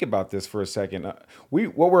think about this for a second.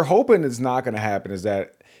 What we're hoping is not going to happen is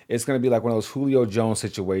that it's going to be like one of those Julio Jones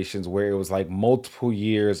situations where it was like multiple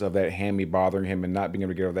years of that hammy bothering him and not being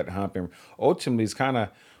able to get over that hump. And ultimately, it's kind of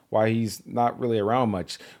why he's not really around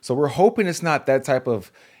much. So we're hoping it's not that type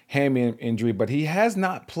of hammy injury, but he has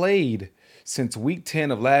not played since week 10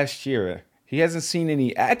 of last year. He hasn't seen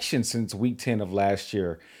any action since week 10 of last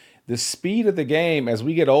year. The speed of the game as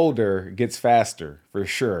we get older gets faster for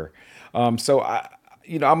sure. So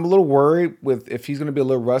I'm a little worried with if he's going to be a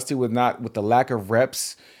little rusty with the lack of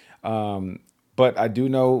reps. But I do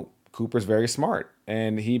know Cooper's very smart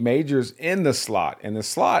and he majors in the slot. And the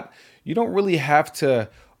slot, you don't really have to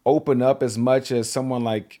open up as much as someone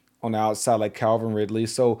like on the outside like Calvin Ridley.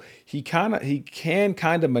 So he can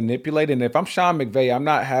kind of manipulate. And if I'm Sean McVay, I'm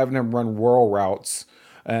not having him run whirl routes.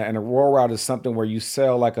 And a whirl route is something where you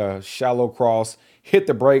sell like a shallow cross, hit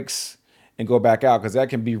the brakes, and go back out because that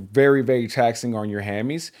can be very, very taxing on your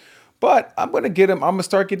hammies. But I'm going to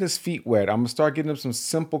start getting his feet wet. I'm going to start getting him some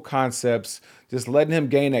simple concepts, just letting him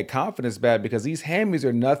gain that confidence back because these hammies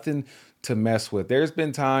are nothing to mess with. There's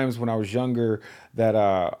been times when I was younger that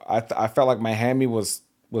I felt like my hammy was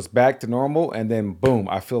back to normal, and then boom,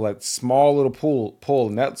 I feel that small little pull,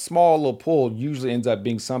 and that small little pull usually ends up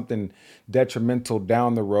being something detrimental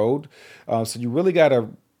down the road. So you really got to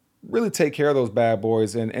really take care of those bad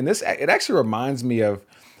boys. And it actually reminds me of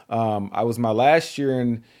I was my last year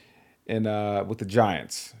in with the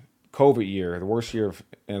Giants, COVID year, the worst year of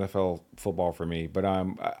NFL football for me. But I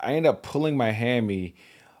ended up pulling my hammy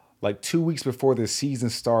like 2 weeks before the season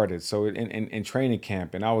started. So in training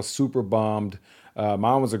camp, and I was super bummed.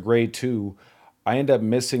 Mine was a grade 2. I ended up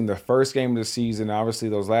missing the first game of the season, obviously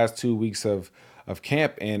those last 2 weeks of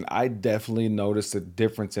camp, and I definitely noticed a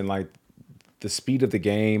difference in like the speed of the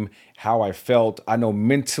game, how I felt. I know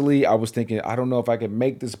mentally I was thinking, I don't know if I can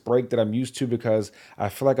make this break that I'm used to because I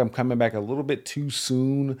feel like I'm coming back a little bit too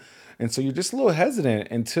soon. And so you're just a little hesitant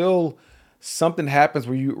until something happens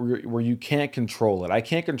where you can't control it. I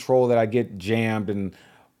can't control that I get jammed and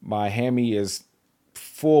my hammy is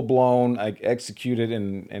full blown, like executed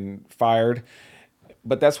and fired.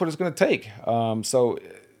 But that's what it's going to take. So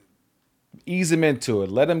ease him into it.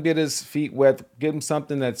 Let him get his feet wet. Give him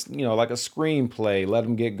something that's, like a screenplay. Let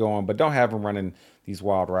him get going, but don't have him running these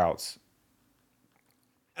wild routes.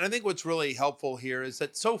 And I think what's really helpful here is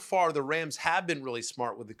that so far the Rams have been really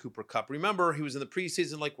smart with the Cooper Kupp. Remember, he was in the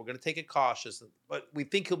preseason, like, we're going to take it cautious, but we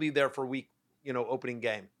think he'll be there for week, opening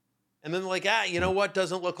game. And then like, you know what?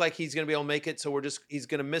 Doesn't look like he's going to be able to make it. So he's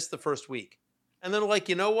going to miss the first week. And then like,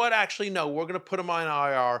 you know what? Actually, no, we're going to put him on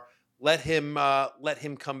IR. Let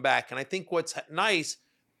him come back. And I think what's nice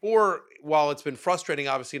while it's been frustrating,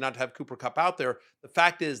 obviously, not to have Cooper Kupp out there, the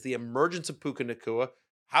fact is the emergence of Puka Nacua.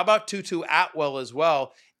 How about Tutu Atwell as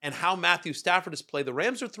well? And how Matthew Stafford has played. The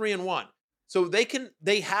Rams are 3-1. So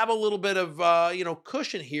they have a little bit of,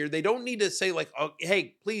 cushion here. They don't need to say like, oh,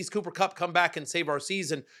 hey, please, Cooper Kupp, come back and save our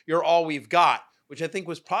season. You're all we've got, which I think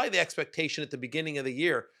was probably the expectation at the beginning of the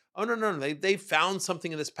year. Oh, no. They found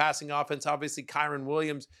something in this passing offense. Obviously, Kyron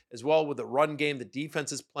Williams as well with the run game. The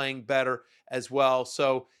defense is playing better as well.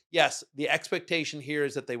 So, yes, the expectation here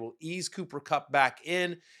is that they will ease Cooper Kupp back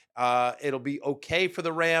in. It'll be okay for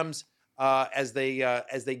the Rams as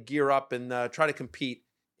they gear up and try to compete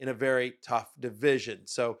in a very tough division.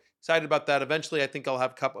 So excited about that. Eventually, I think I'll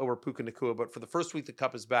have Kupp over Puka Nacua. But for the first week the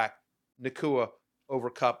Kupp is back, Nacua over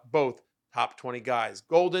Kupp, both top 20 guys.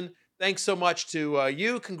 Golden, thanks so much to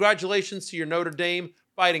you. Congratulations to your Notre Dame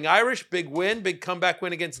Fighting Irish. Big win, big comeback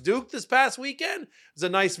win against Duke this past weekend. It was a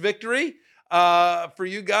nice victory for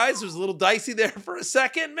you guys. It was a little dicey there for a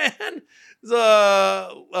second, man. It was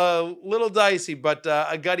a little dicey, but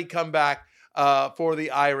a gutty comeback for the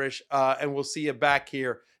Irish. And we'll see you back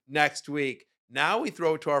here next week. Now we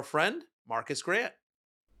throw it to our friend, Marcas Grant.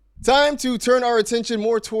 Time to turn our attention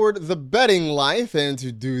more toward the betting life. And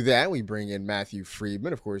to do that, we bring in Matthew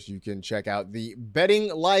Friedman. Of course, you can check out the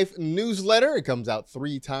Betting Life newsletter. It comes out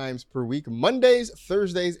 3 times per week, Mondays,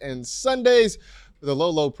 Thursdays, and Sundays, for the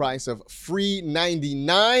low price of free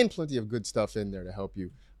 $99. Plenty of good stuff in there to help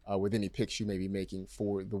you with any picks you may be making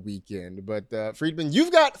for the weekend. But Friedman,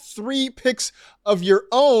 you've got 3 picks of your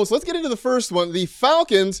own. So let's get into the first one. The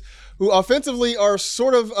Falcons, who offensively are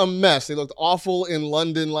sort of a mess. They looked awful in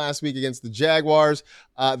London last week against the Jaguars.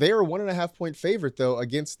 They are a 1.5-point favorite, though,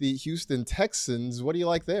 against the Houston Texans. What do you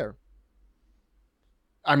like there?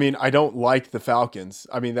 I mean, I don't like the Falcons.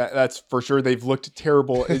 I mean, that's for sure. They've looked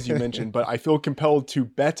terrible, as you mentioned, but I feel compelled to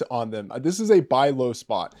bet on them. This is a buy low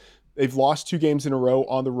spot. They've lost 2 games in a row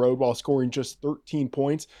on the road while scoring just 13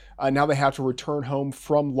 points. Now they have to return home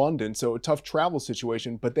from London, so a tough travel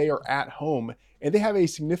situation, but they are at home, and they have a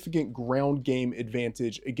significant ground game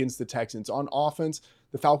advantage against the Texans. On offense,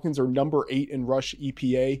 the Falcons are number 8 in rush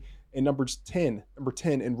EPA and number 10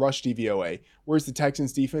 in rush DVOA, whereas the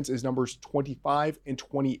Texans defense is numbers 25 and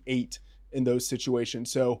 28 in those situations.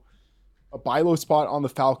 So a buy low spot on the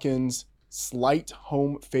Falcons, slight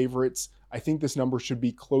home favorites. I think this number should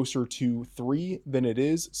be closer to 3 than it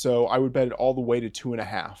is. So I would bet it all the way to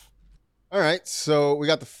 2.5. All right, so we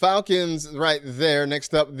got the Falcons right there.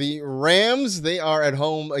 Next up, the Rams. They are at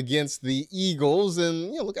home against the Eagles.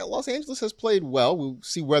 And, look at Los Angeles has played well. We'll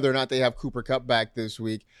see whether or not they have Cooper Kupp back this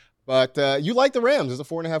week. But you like the Rams as a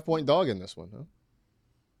 4.5-point dog in this one, huh?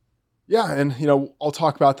 Yeah, and, I'll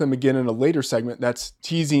talk about them again in a later segment. That's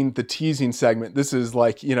teasing the teasing segment. This is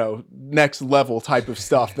like, next level type of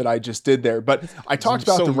stuff that I just did there. But I talked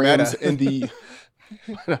about the Rams in the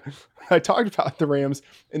I talked about the Rams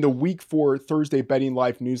in the Week 4 Thursday Betting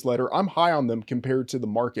Life newsletter. I'm high on them compared to the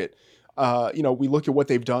market. We look at what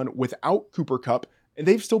they've done without Cooper Kupp, and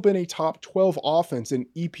they've still been a top 12 offense in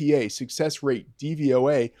EPA, success rate,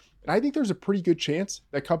 DVOA. And I think there's a pretty good chance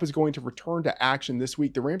that Kupp is going to return to action this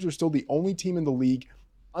week. The Rams are still the only team in the league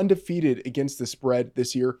undefeated against the spread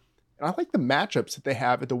this year. And I like the matchups that they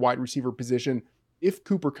have at the wide receiver position if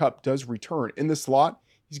Cooper Kupp does return. In the slot,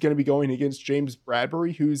 he's going to be going against James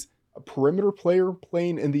Bradbury, who's a perimeter player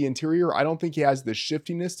playing in the interior. I don't think he has the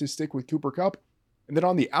shiftiness to stick with Cooper Kupp. And then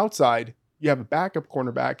on the outside, you have a backup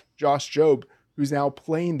cornerback, Josh Jobe, who's now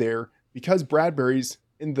playing there because Bradbury's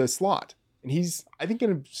in the slot. And he's, I think,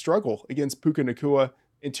 going to struggle against Puka Nacua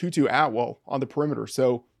and Tutu Atwell on the perimeter.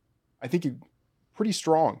 So I think a pretty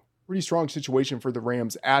strong situation for the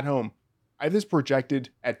Rams at home. I have this projected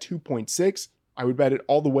at 2.6. I would bet it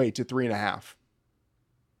all the way to 3.5.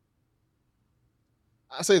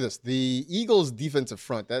 I'll say this, the Eagles defensive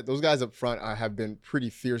front, those guys up front have been pretty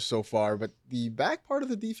fierce so far, but the back part of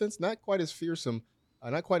the defense, not quite as fearsome,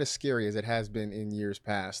 not quite as scary as it has been in years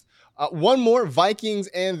past. One more, Vikings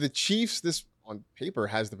and the Chiefs. This on paper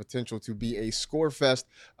has the potential to be a score fest.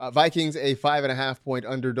 Vikings a 5.5-point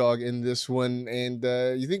underdog in this one, and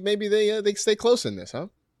you think maybe they stay close in this, huh?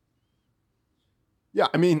 Yeah,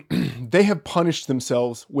 I mean, they have punished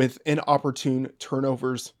themselves with inopportune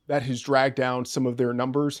turnovers. That has dragged down some of their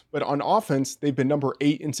numbers. But on offense, they've been number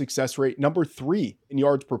 8 in success rate, number 3 in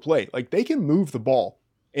yards per play. Like, they can move the ball.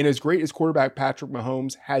 And as great as quarterback Patrick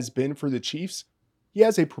Mahomes has been for the Chiefs, he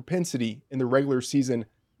has a propensity in the regular season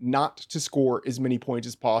not to score as many points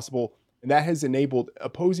as possible. And that has enabled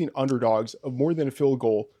opposing underdogs of more than a field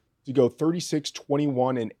goal to go 36,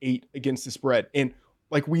 21, and 8 against the spread. And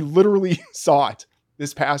like, we literally saw it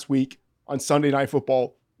this past week on Sunday Night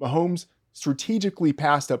Football. Mahomes strategically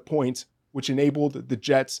passed up points, which enabled the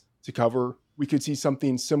Jets to cover. We could see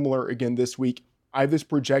something similar again this week. I have this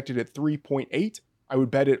projected at 3.8. I would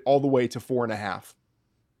bet it all the way to 4.5.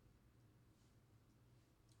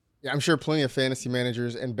 Yeah, I'm sure plenty of fantasy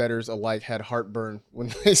managers and bettors alike had heartburn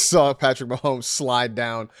when they saw Patrick Mahomes slide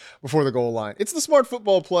down before the goal line. It's the smart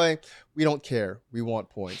football play. We don't care. We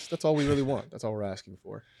want points. That's all we really want. That's all we're asking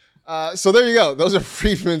for. So there you go. Those are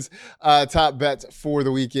Freedman's top bets for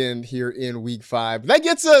the weekend here in week 5. That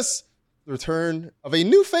gets us the return of a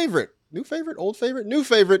new favorite. New favorite? Old favorite? New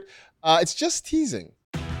favorite. It's just teasing.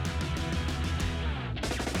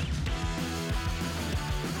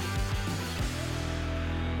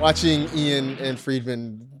 Watching Ian and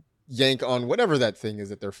Freedman yank on whatever that thing is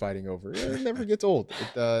that they're fighting over. It never gets old.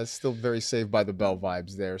 It's still very Saved by the Bell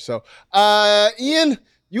vibes there. So, Ian,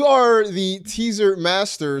 you are the teaser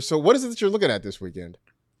master. So what is it that you're looking at this weekend?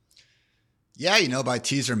 Yeah, by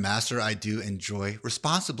teaser master, I do enjoy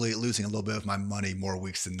responsibly losing a little bit of my money more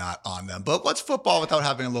weeks than not on them. But what's football without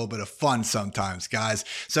having a little bit of fun sometimes, guys?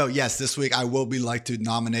 So yes, this week I will be like to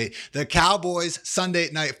nominate the Cowboys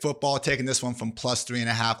Sunday Night Football, taking this one from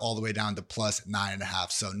 +3.5 all the way down to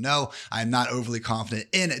 +9.5. So no, I am not overly confident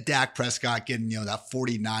in Dak Prescott getting, that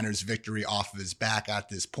 49ers victory off of his back at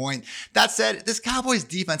this point. That said, this Cowboys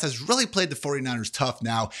defense has really played the 49ers tough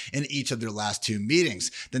now in each of their last 2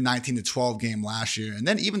 meetings. The 19-12 game last year, and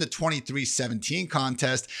then even the 23-17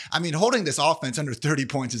 contest. I mean, holding this offense under 30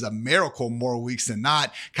 points is a miracle more weeks than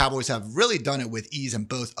not. Cowboys have really done it with ease in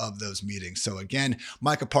both of those meetings. So again,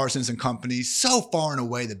 Micah Parsons and company, so far and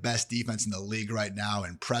away the best defense in the league right now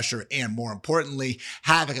in pressure, and more importantly,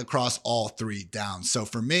 havoc across all 3 downs. So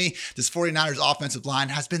for me, this 49ers offensive line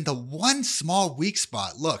has been the one small weak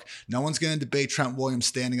spot. Look, no one's going to debate Trent Williams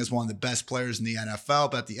standing as one of the best players in the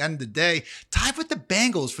NFL, but at the end of the day, tied with the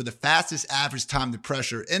Bengals for the fastest average time to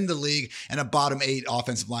pressure in the league and a bottom 8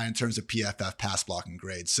 offensive line in terms of PFF pass blocking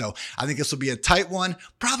grades. So I think this will be a tight one.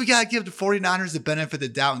 Probably got to give the 49ers the benefit of the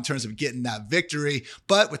doubt in terms of getting that victory.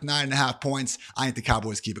 But with 9.5 points, I think the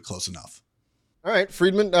Cowboys keep it close enough. All right,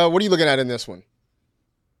 Freedman, what are you looking at in this one?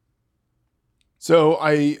 So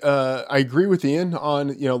I agree with Ian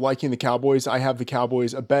on, liking the Cowboys. I have the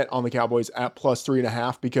Cowboys, a bet on the Cowboys at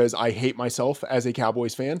 +3.5 because I hate myself as a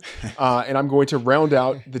Cowboys fan. And I'm going to round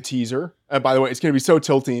out the teaser. By the way, it's going to be so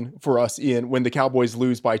tilting for us, Ian, when the Cowboys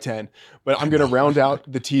lose by 10. But I'm going to round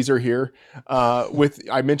out the teaser here with,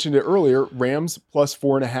 I mentioned it earlier, Rams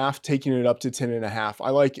 +4.5, taking it up to 10.5. I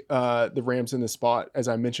like the Rams in this spot, as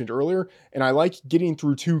I mentioned earlier. And I like getting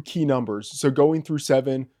through 2 key numbers. So going through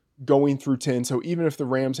 7, going through 10. So even if the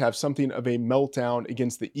Rams have something of a meltdown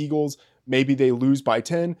against the Eagles, maybe they lose by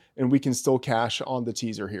 10 and we can still cash on the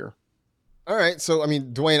teaser here. All right. So, I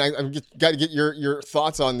mean, Dwayne, I've got to get your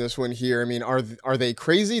thoughts on this one here. I mean, are they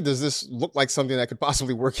crazy? Does this look like something that could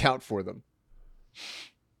possibly work out for them?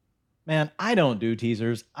 Man, I don't do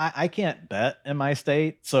teasers. I can't bet in my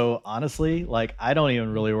state. So honestly, I don't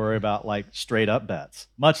even really worry about straight up bets,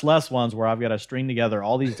 much less ones where I've got to string together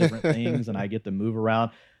all these different things and I get to move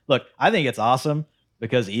around. Look, I think it's awesome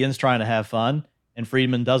because Ian's trying to have fun and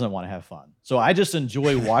Freedman doesn't want to have fun. So I just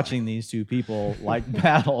enjoy watching these two people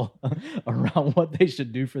battle around what they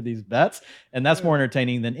should do for these bets. And that's more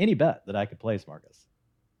entertaining than any bet that I could place, Marcus.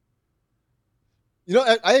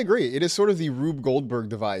 I agree. It is sort of the Rube Goldberg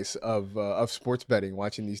device of sports betting,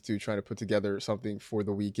 watching these two trying to put together something for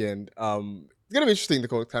the weekend. It's going to be interesting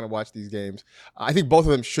to kind of watch these games. I think both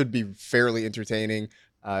of them should be fairly entertaining.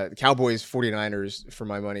 The Cowboys 49ers, for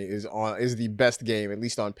my money, is the best game, at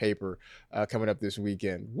least on paper, coming up this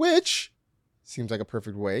weekend, which seems like a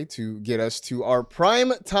perfect way to get us to our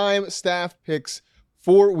prime time staff picks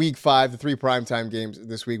for week 5, the 3 primetime games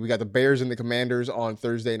this week. We got the Bears and the Commanders on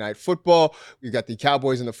Thursday Night Football. We've got the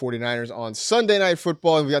Cowboys and the 49ers on Sunday Night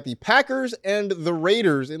Football. And we got the Packers and the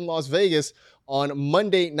Raiders in Las Vegas on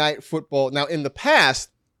Monday Night Football. Now, in the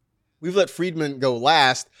past, we've let Freedman go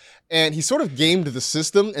last, and he sort of gamed the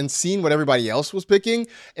system and seen what everybody else was picking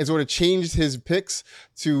and sort of changed his picks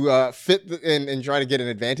to fit and try to get an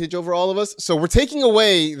advantage over all of us. So we're taking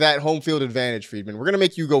away that home field advantage, Freedman. We're going to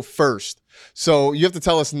make you go first. So you have to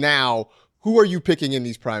tell us now, who are you picking in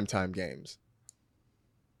these primetime games?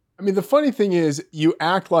 I mean, the funny thing is you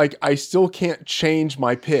act like I still can't change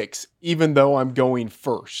my picks, even though I'm going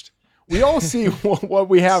first. We all see what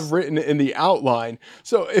we have written in the outline.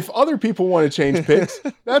 So if other people want to change picks,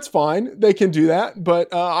 that's fine. They can do that. But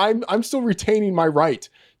I'm still retaining my right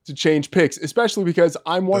to change picks, especially because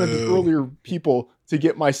I'm one of the earlier people to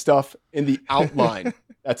get my stuff in the outline.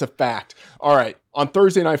 That's a fact. All right. On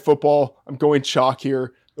Thursday Night Football, I'm going chalk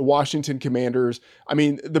here. The Washington Commanders. I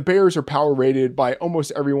mean, the Bears are power rated by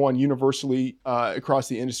almost everyone universally across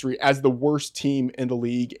the industry as the worst team in the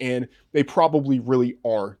league, and they probably really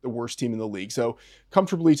are the worst team in the league. So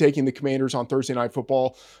comfortably taking the Commanders on Thursday Night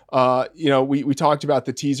Football. We talked about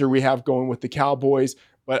the teaser we have going with the Cowboys,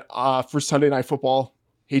 But for Sunday Night Football,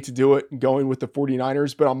 hate to do it, going with the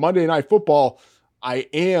 49ers. But on Monday Night Football, I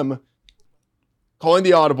am calling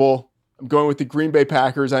the audible. I'm going with the Green Bay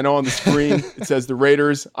Packers. I know on the screen it says the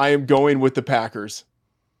Raiders. I am going with the Packers.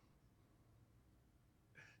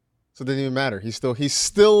 So it doesn't even matter. He's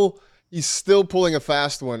still pulling a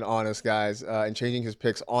fast one on us, guys, and changing his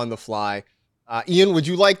picks on the fly. Ian, would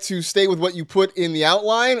you like to stay with what you put in the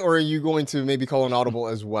outline, or are you going to maybe call an audible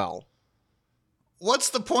as well?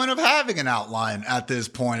 What's the point of having an outline at this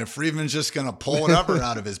point if Friedman's just going to pull whatever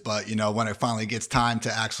out of his butt, when it finally gets time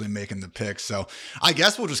to actually making the picks? So I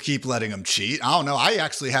guess we'll just keep letting him cheat. I don't know. I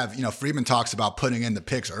actually have, Friedman talks about putting in the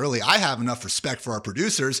picks early. I have enough respect for our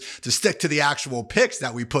producers to stick to the actual picks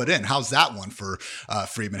that we put in. How's that one for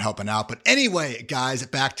Friedman helping out? But anyway, guys,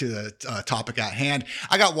 back to the topic at hand.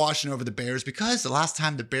 I got Washington over the Bears because the last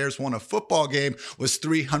time the Bears won a football game was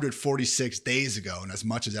 346 days ago. And as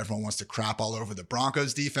much as everyone wants to crap all over the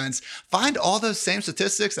Broncos defense, find all those same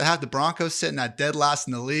statistics that have the Broncos sitting at dead last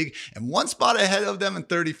in the league, and one spot ahead of them in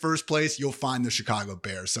 31st place, you'll find the Chicago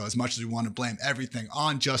Bears. So as much as we want to blame everything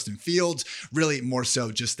on Justin Fields, really more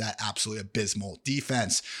so just that absolutely abysmal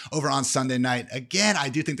defense. Over on Sunday night, again, I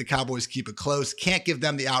do think the Cowboys keep it close. Can't give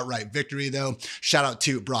them the outright victory though. Shout out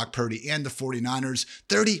to Brock Purdy and the 49ers.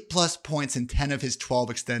 30 plus points in 10 of his 12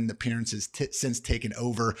 extended appearances since taking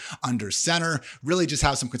over under center. Really just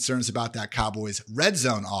have some concerns about that Cowboys red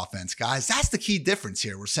zone offense, guys. That's the key difference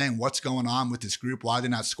here. We're saying what's going on with this group, why they're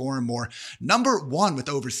not scoring more. Number one with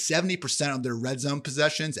over 70% of their red zone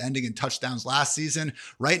possessions ending in touchdowns last season.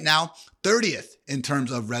 Right now, 30th in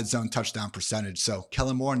terms of red zone touchdown percentage. So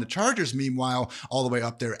Kellen Moore and the Chargers, meanwhile, all the way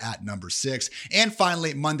up there at number 6. And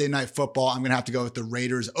finally, Monday Night Football, I'm going to have to go with the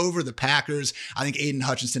Raiders over the Packers. I think Aiden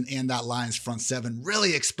Hutchinson and that Lions front seven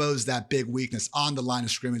really exposed that big weakness on the line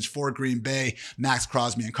of scrimmage for Green Bay. Max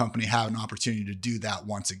Crosby and company have an opportunity to do that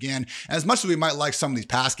once again. And as much as we might like some of these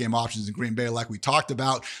pass game options in Green Bay, like we talked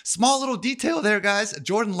about, small little detail there, guys.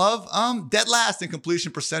 Jordan Love, dead last in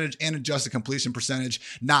completion percentage and adjusted completion percentage.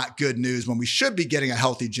 Not good news when we should be getting a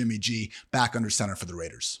healthy Jimmy G back under center for the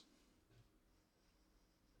Raiders.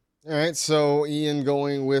 All right, so Ian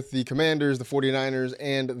going with the Commanders, the 49ers,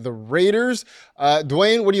 and the Raiders.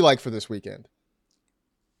 Dwayne, what do you like for this weekend?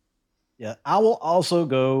 Yeah, I will also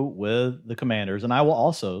go with the Commanders, and I will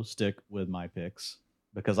also stick with my picks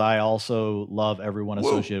because I also love everyone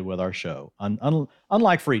associated with our show,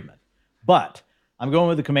 unlike Friedman. But I'm going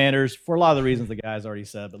with the Commanders for a lot of the reasons the guys already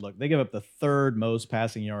said. But look, they give up the third most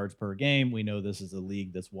passing yards per game. We know this is a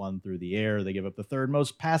league that's won through the air. They give up the third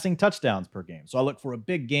most passing touchdowns per game. So I look for a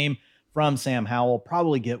big game from Sam Howell,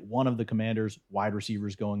 probably get one of the Commanders' wide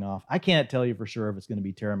receivers going off. I can't tell you for sure if it's going to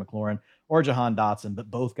be Terry McLaurin or Jahan Dotson,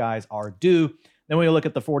 but both guys are due. Then we look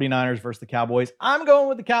at the 49ers versus the Cowboys. I'm going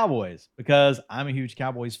with the Cowboys because I'm a huge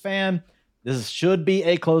Cowboys fan. This should be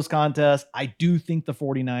a close contest. I do think the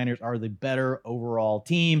 49ers are the better overall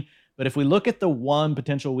team. But if we look at the one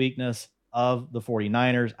potential weakness of the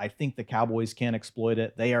 49ers, I think the Cowboys can exploit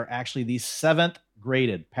it. They are actually the 7th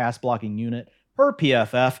graded pass blocking unit per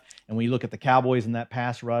PFF. And when you look at the Cowboys in that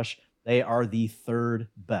pass rush, they are the 3rd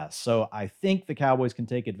best. So I think the Cowboys can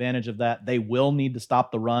take advantage of that. They will need to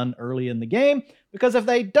stop the run early in the game because if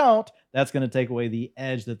they don't, that's going to take away the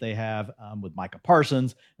edge that they have with Micah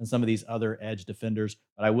Parsons and some of these other edge defenders.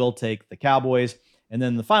 But I will take the Cowboys. And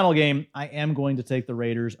then the final game, I am going to take the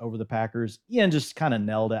Raiders over the Packers. Ian just kind of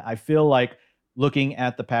nailed it. I feel like looking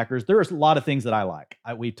at the Packers, there's a lot of things that I like.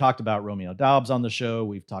 We've talked about Romeo Doubs on the show.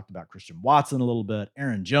 We've talked about Christian Watson a little bit.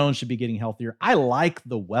 Aaron Jones should be getting healthier. I like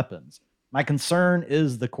the weapons. My concern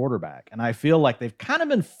is the quarterback. And I feel like they've kind of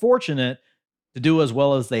been fortunate to do as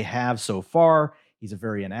well as they have so far. He's a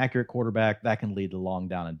very inaccurate quarterback. That can lead to long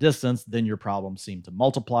down and distance. Then your problems seem to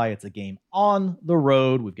multiply. It's a game on the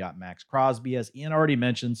road. We've got Max Crosby, as Ian already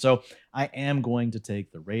mentioned. So I am going to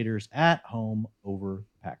take the Raiders at home over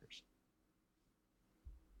Packers.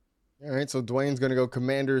 All right, so Dwayne's going to go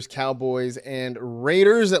Commanders, Cowboys, and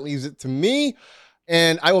Raiders. That leaves it to me.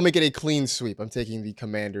 And I will make it a clean sweep. I'm taking the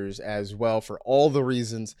Commanders as well for all the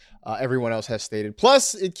reasons everyone else has stated.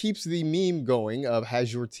 Plus, it keeps the meme going of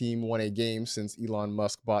has your team won a game since Elon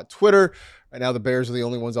Musk bought Twitter. Right now, the Bears are the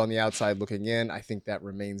only ones on the outside looking in. I think that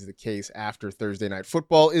remains the case after Thursday Night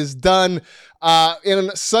Football is done.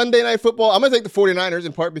 In Sunday Night Football, I'm going to take the 49ers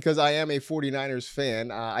in part because I am a 49ers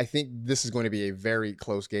fan. I think this is going to be a very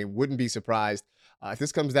close game. Wouldn't be surprised if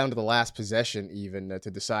this comes down to the last possession even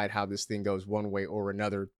to decide how this thing goes one way or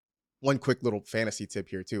another. One quick little fantasy tip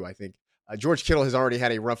here too. I think George Kittle has already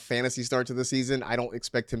had a rough fantasy start to the season. I don't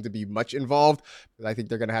expect him to be much involved, but I think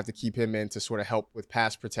they're going to have to keep him in to sort of help with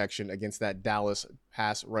pass protection against that Dallas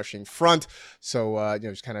pass rushing front. So,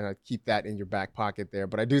 just kind of keep that in your back pocket there.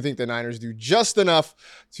 But I do think the Niners do just enough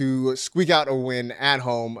to squeak out a win at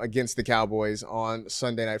home against the Cowboys on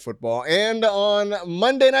Sunday Night Football. And on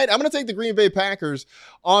Monday night, I'm going to take the Green Bay Packers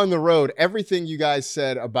on the road. Everything you guys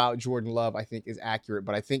said about Jordan Love, I think, is accurate,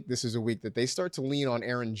 but I think this is a week that they start to lean on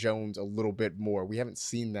Aaron Jones a little bit more. We haven't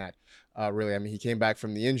seen that really. I mean, he came back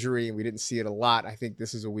from the injury and we didn't see it a lot. I think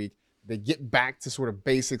this is a week they get back to sort of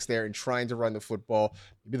basics there and trying to run the football.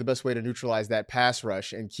 Maybe the best way to neutralize that pass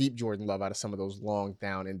rush and keep Jordan Love out of some of those long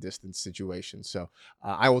down and distance situations. So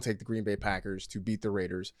I will take the Green Bay Packers to beat the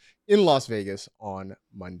Raiders in Las Vegas on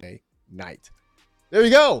Monday night. There you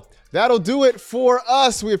go. That'll do it for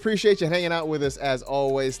us. We appreciate you hanging out with us as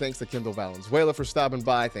always. Thanks to Kendall Valenzuela for stopping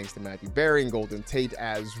by. Thanks to Matthew Berry and Golden Tate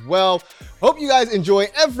as well. Hope you guys enjoy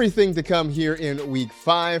everything to come here in week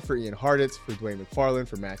 5. For Ian Harditz, for Dwayne McFarland,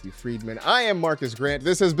 for Matthew Friedman, I am Marcus Grant.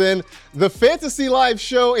 This has been the Fantasy Live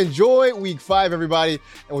Show. Enjoy week 5, everybody,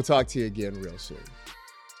 and we'll talk to you again real soon.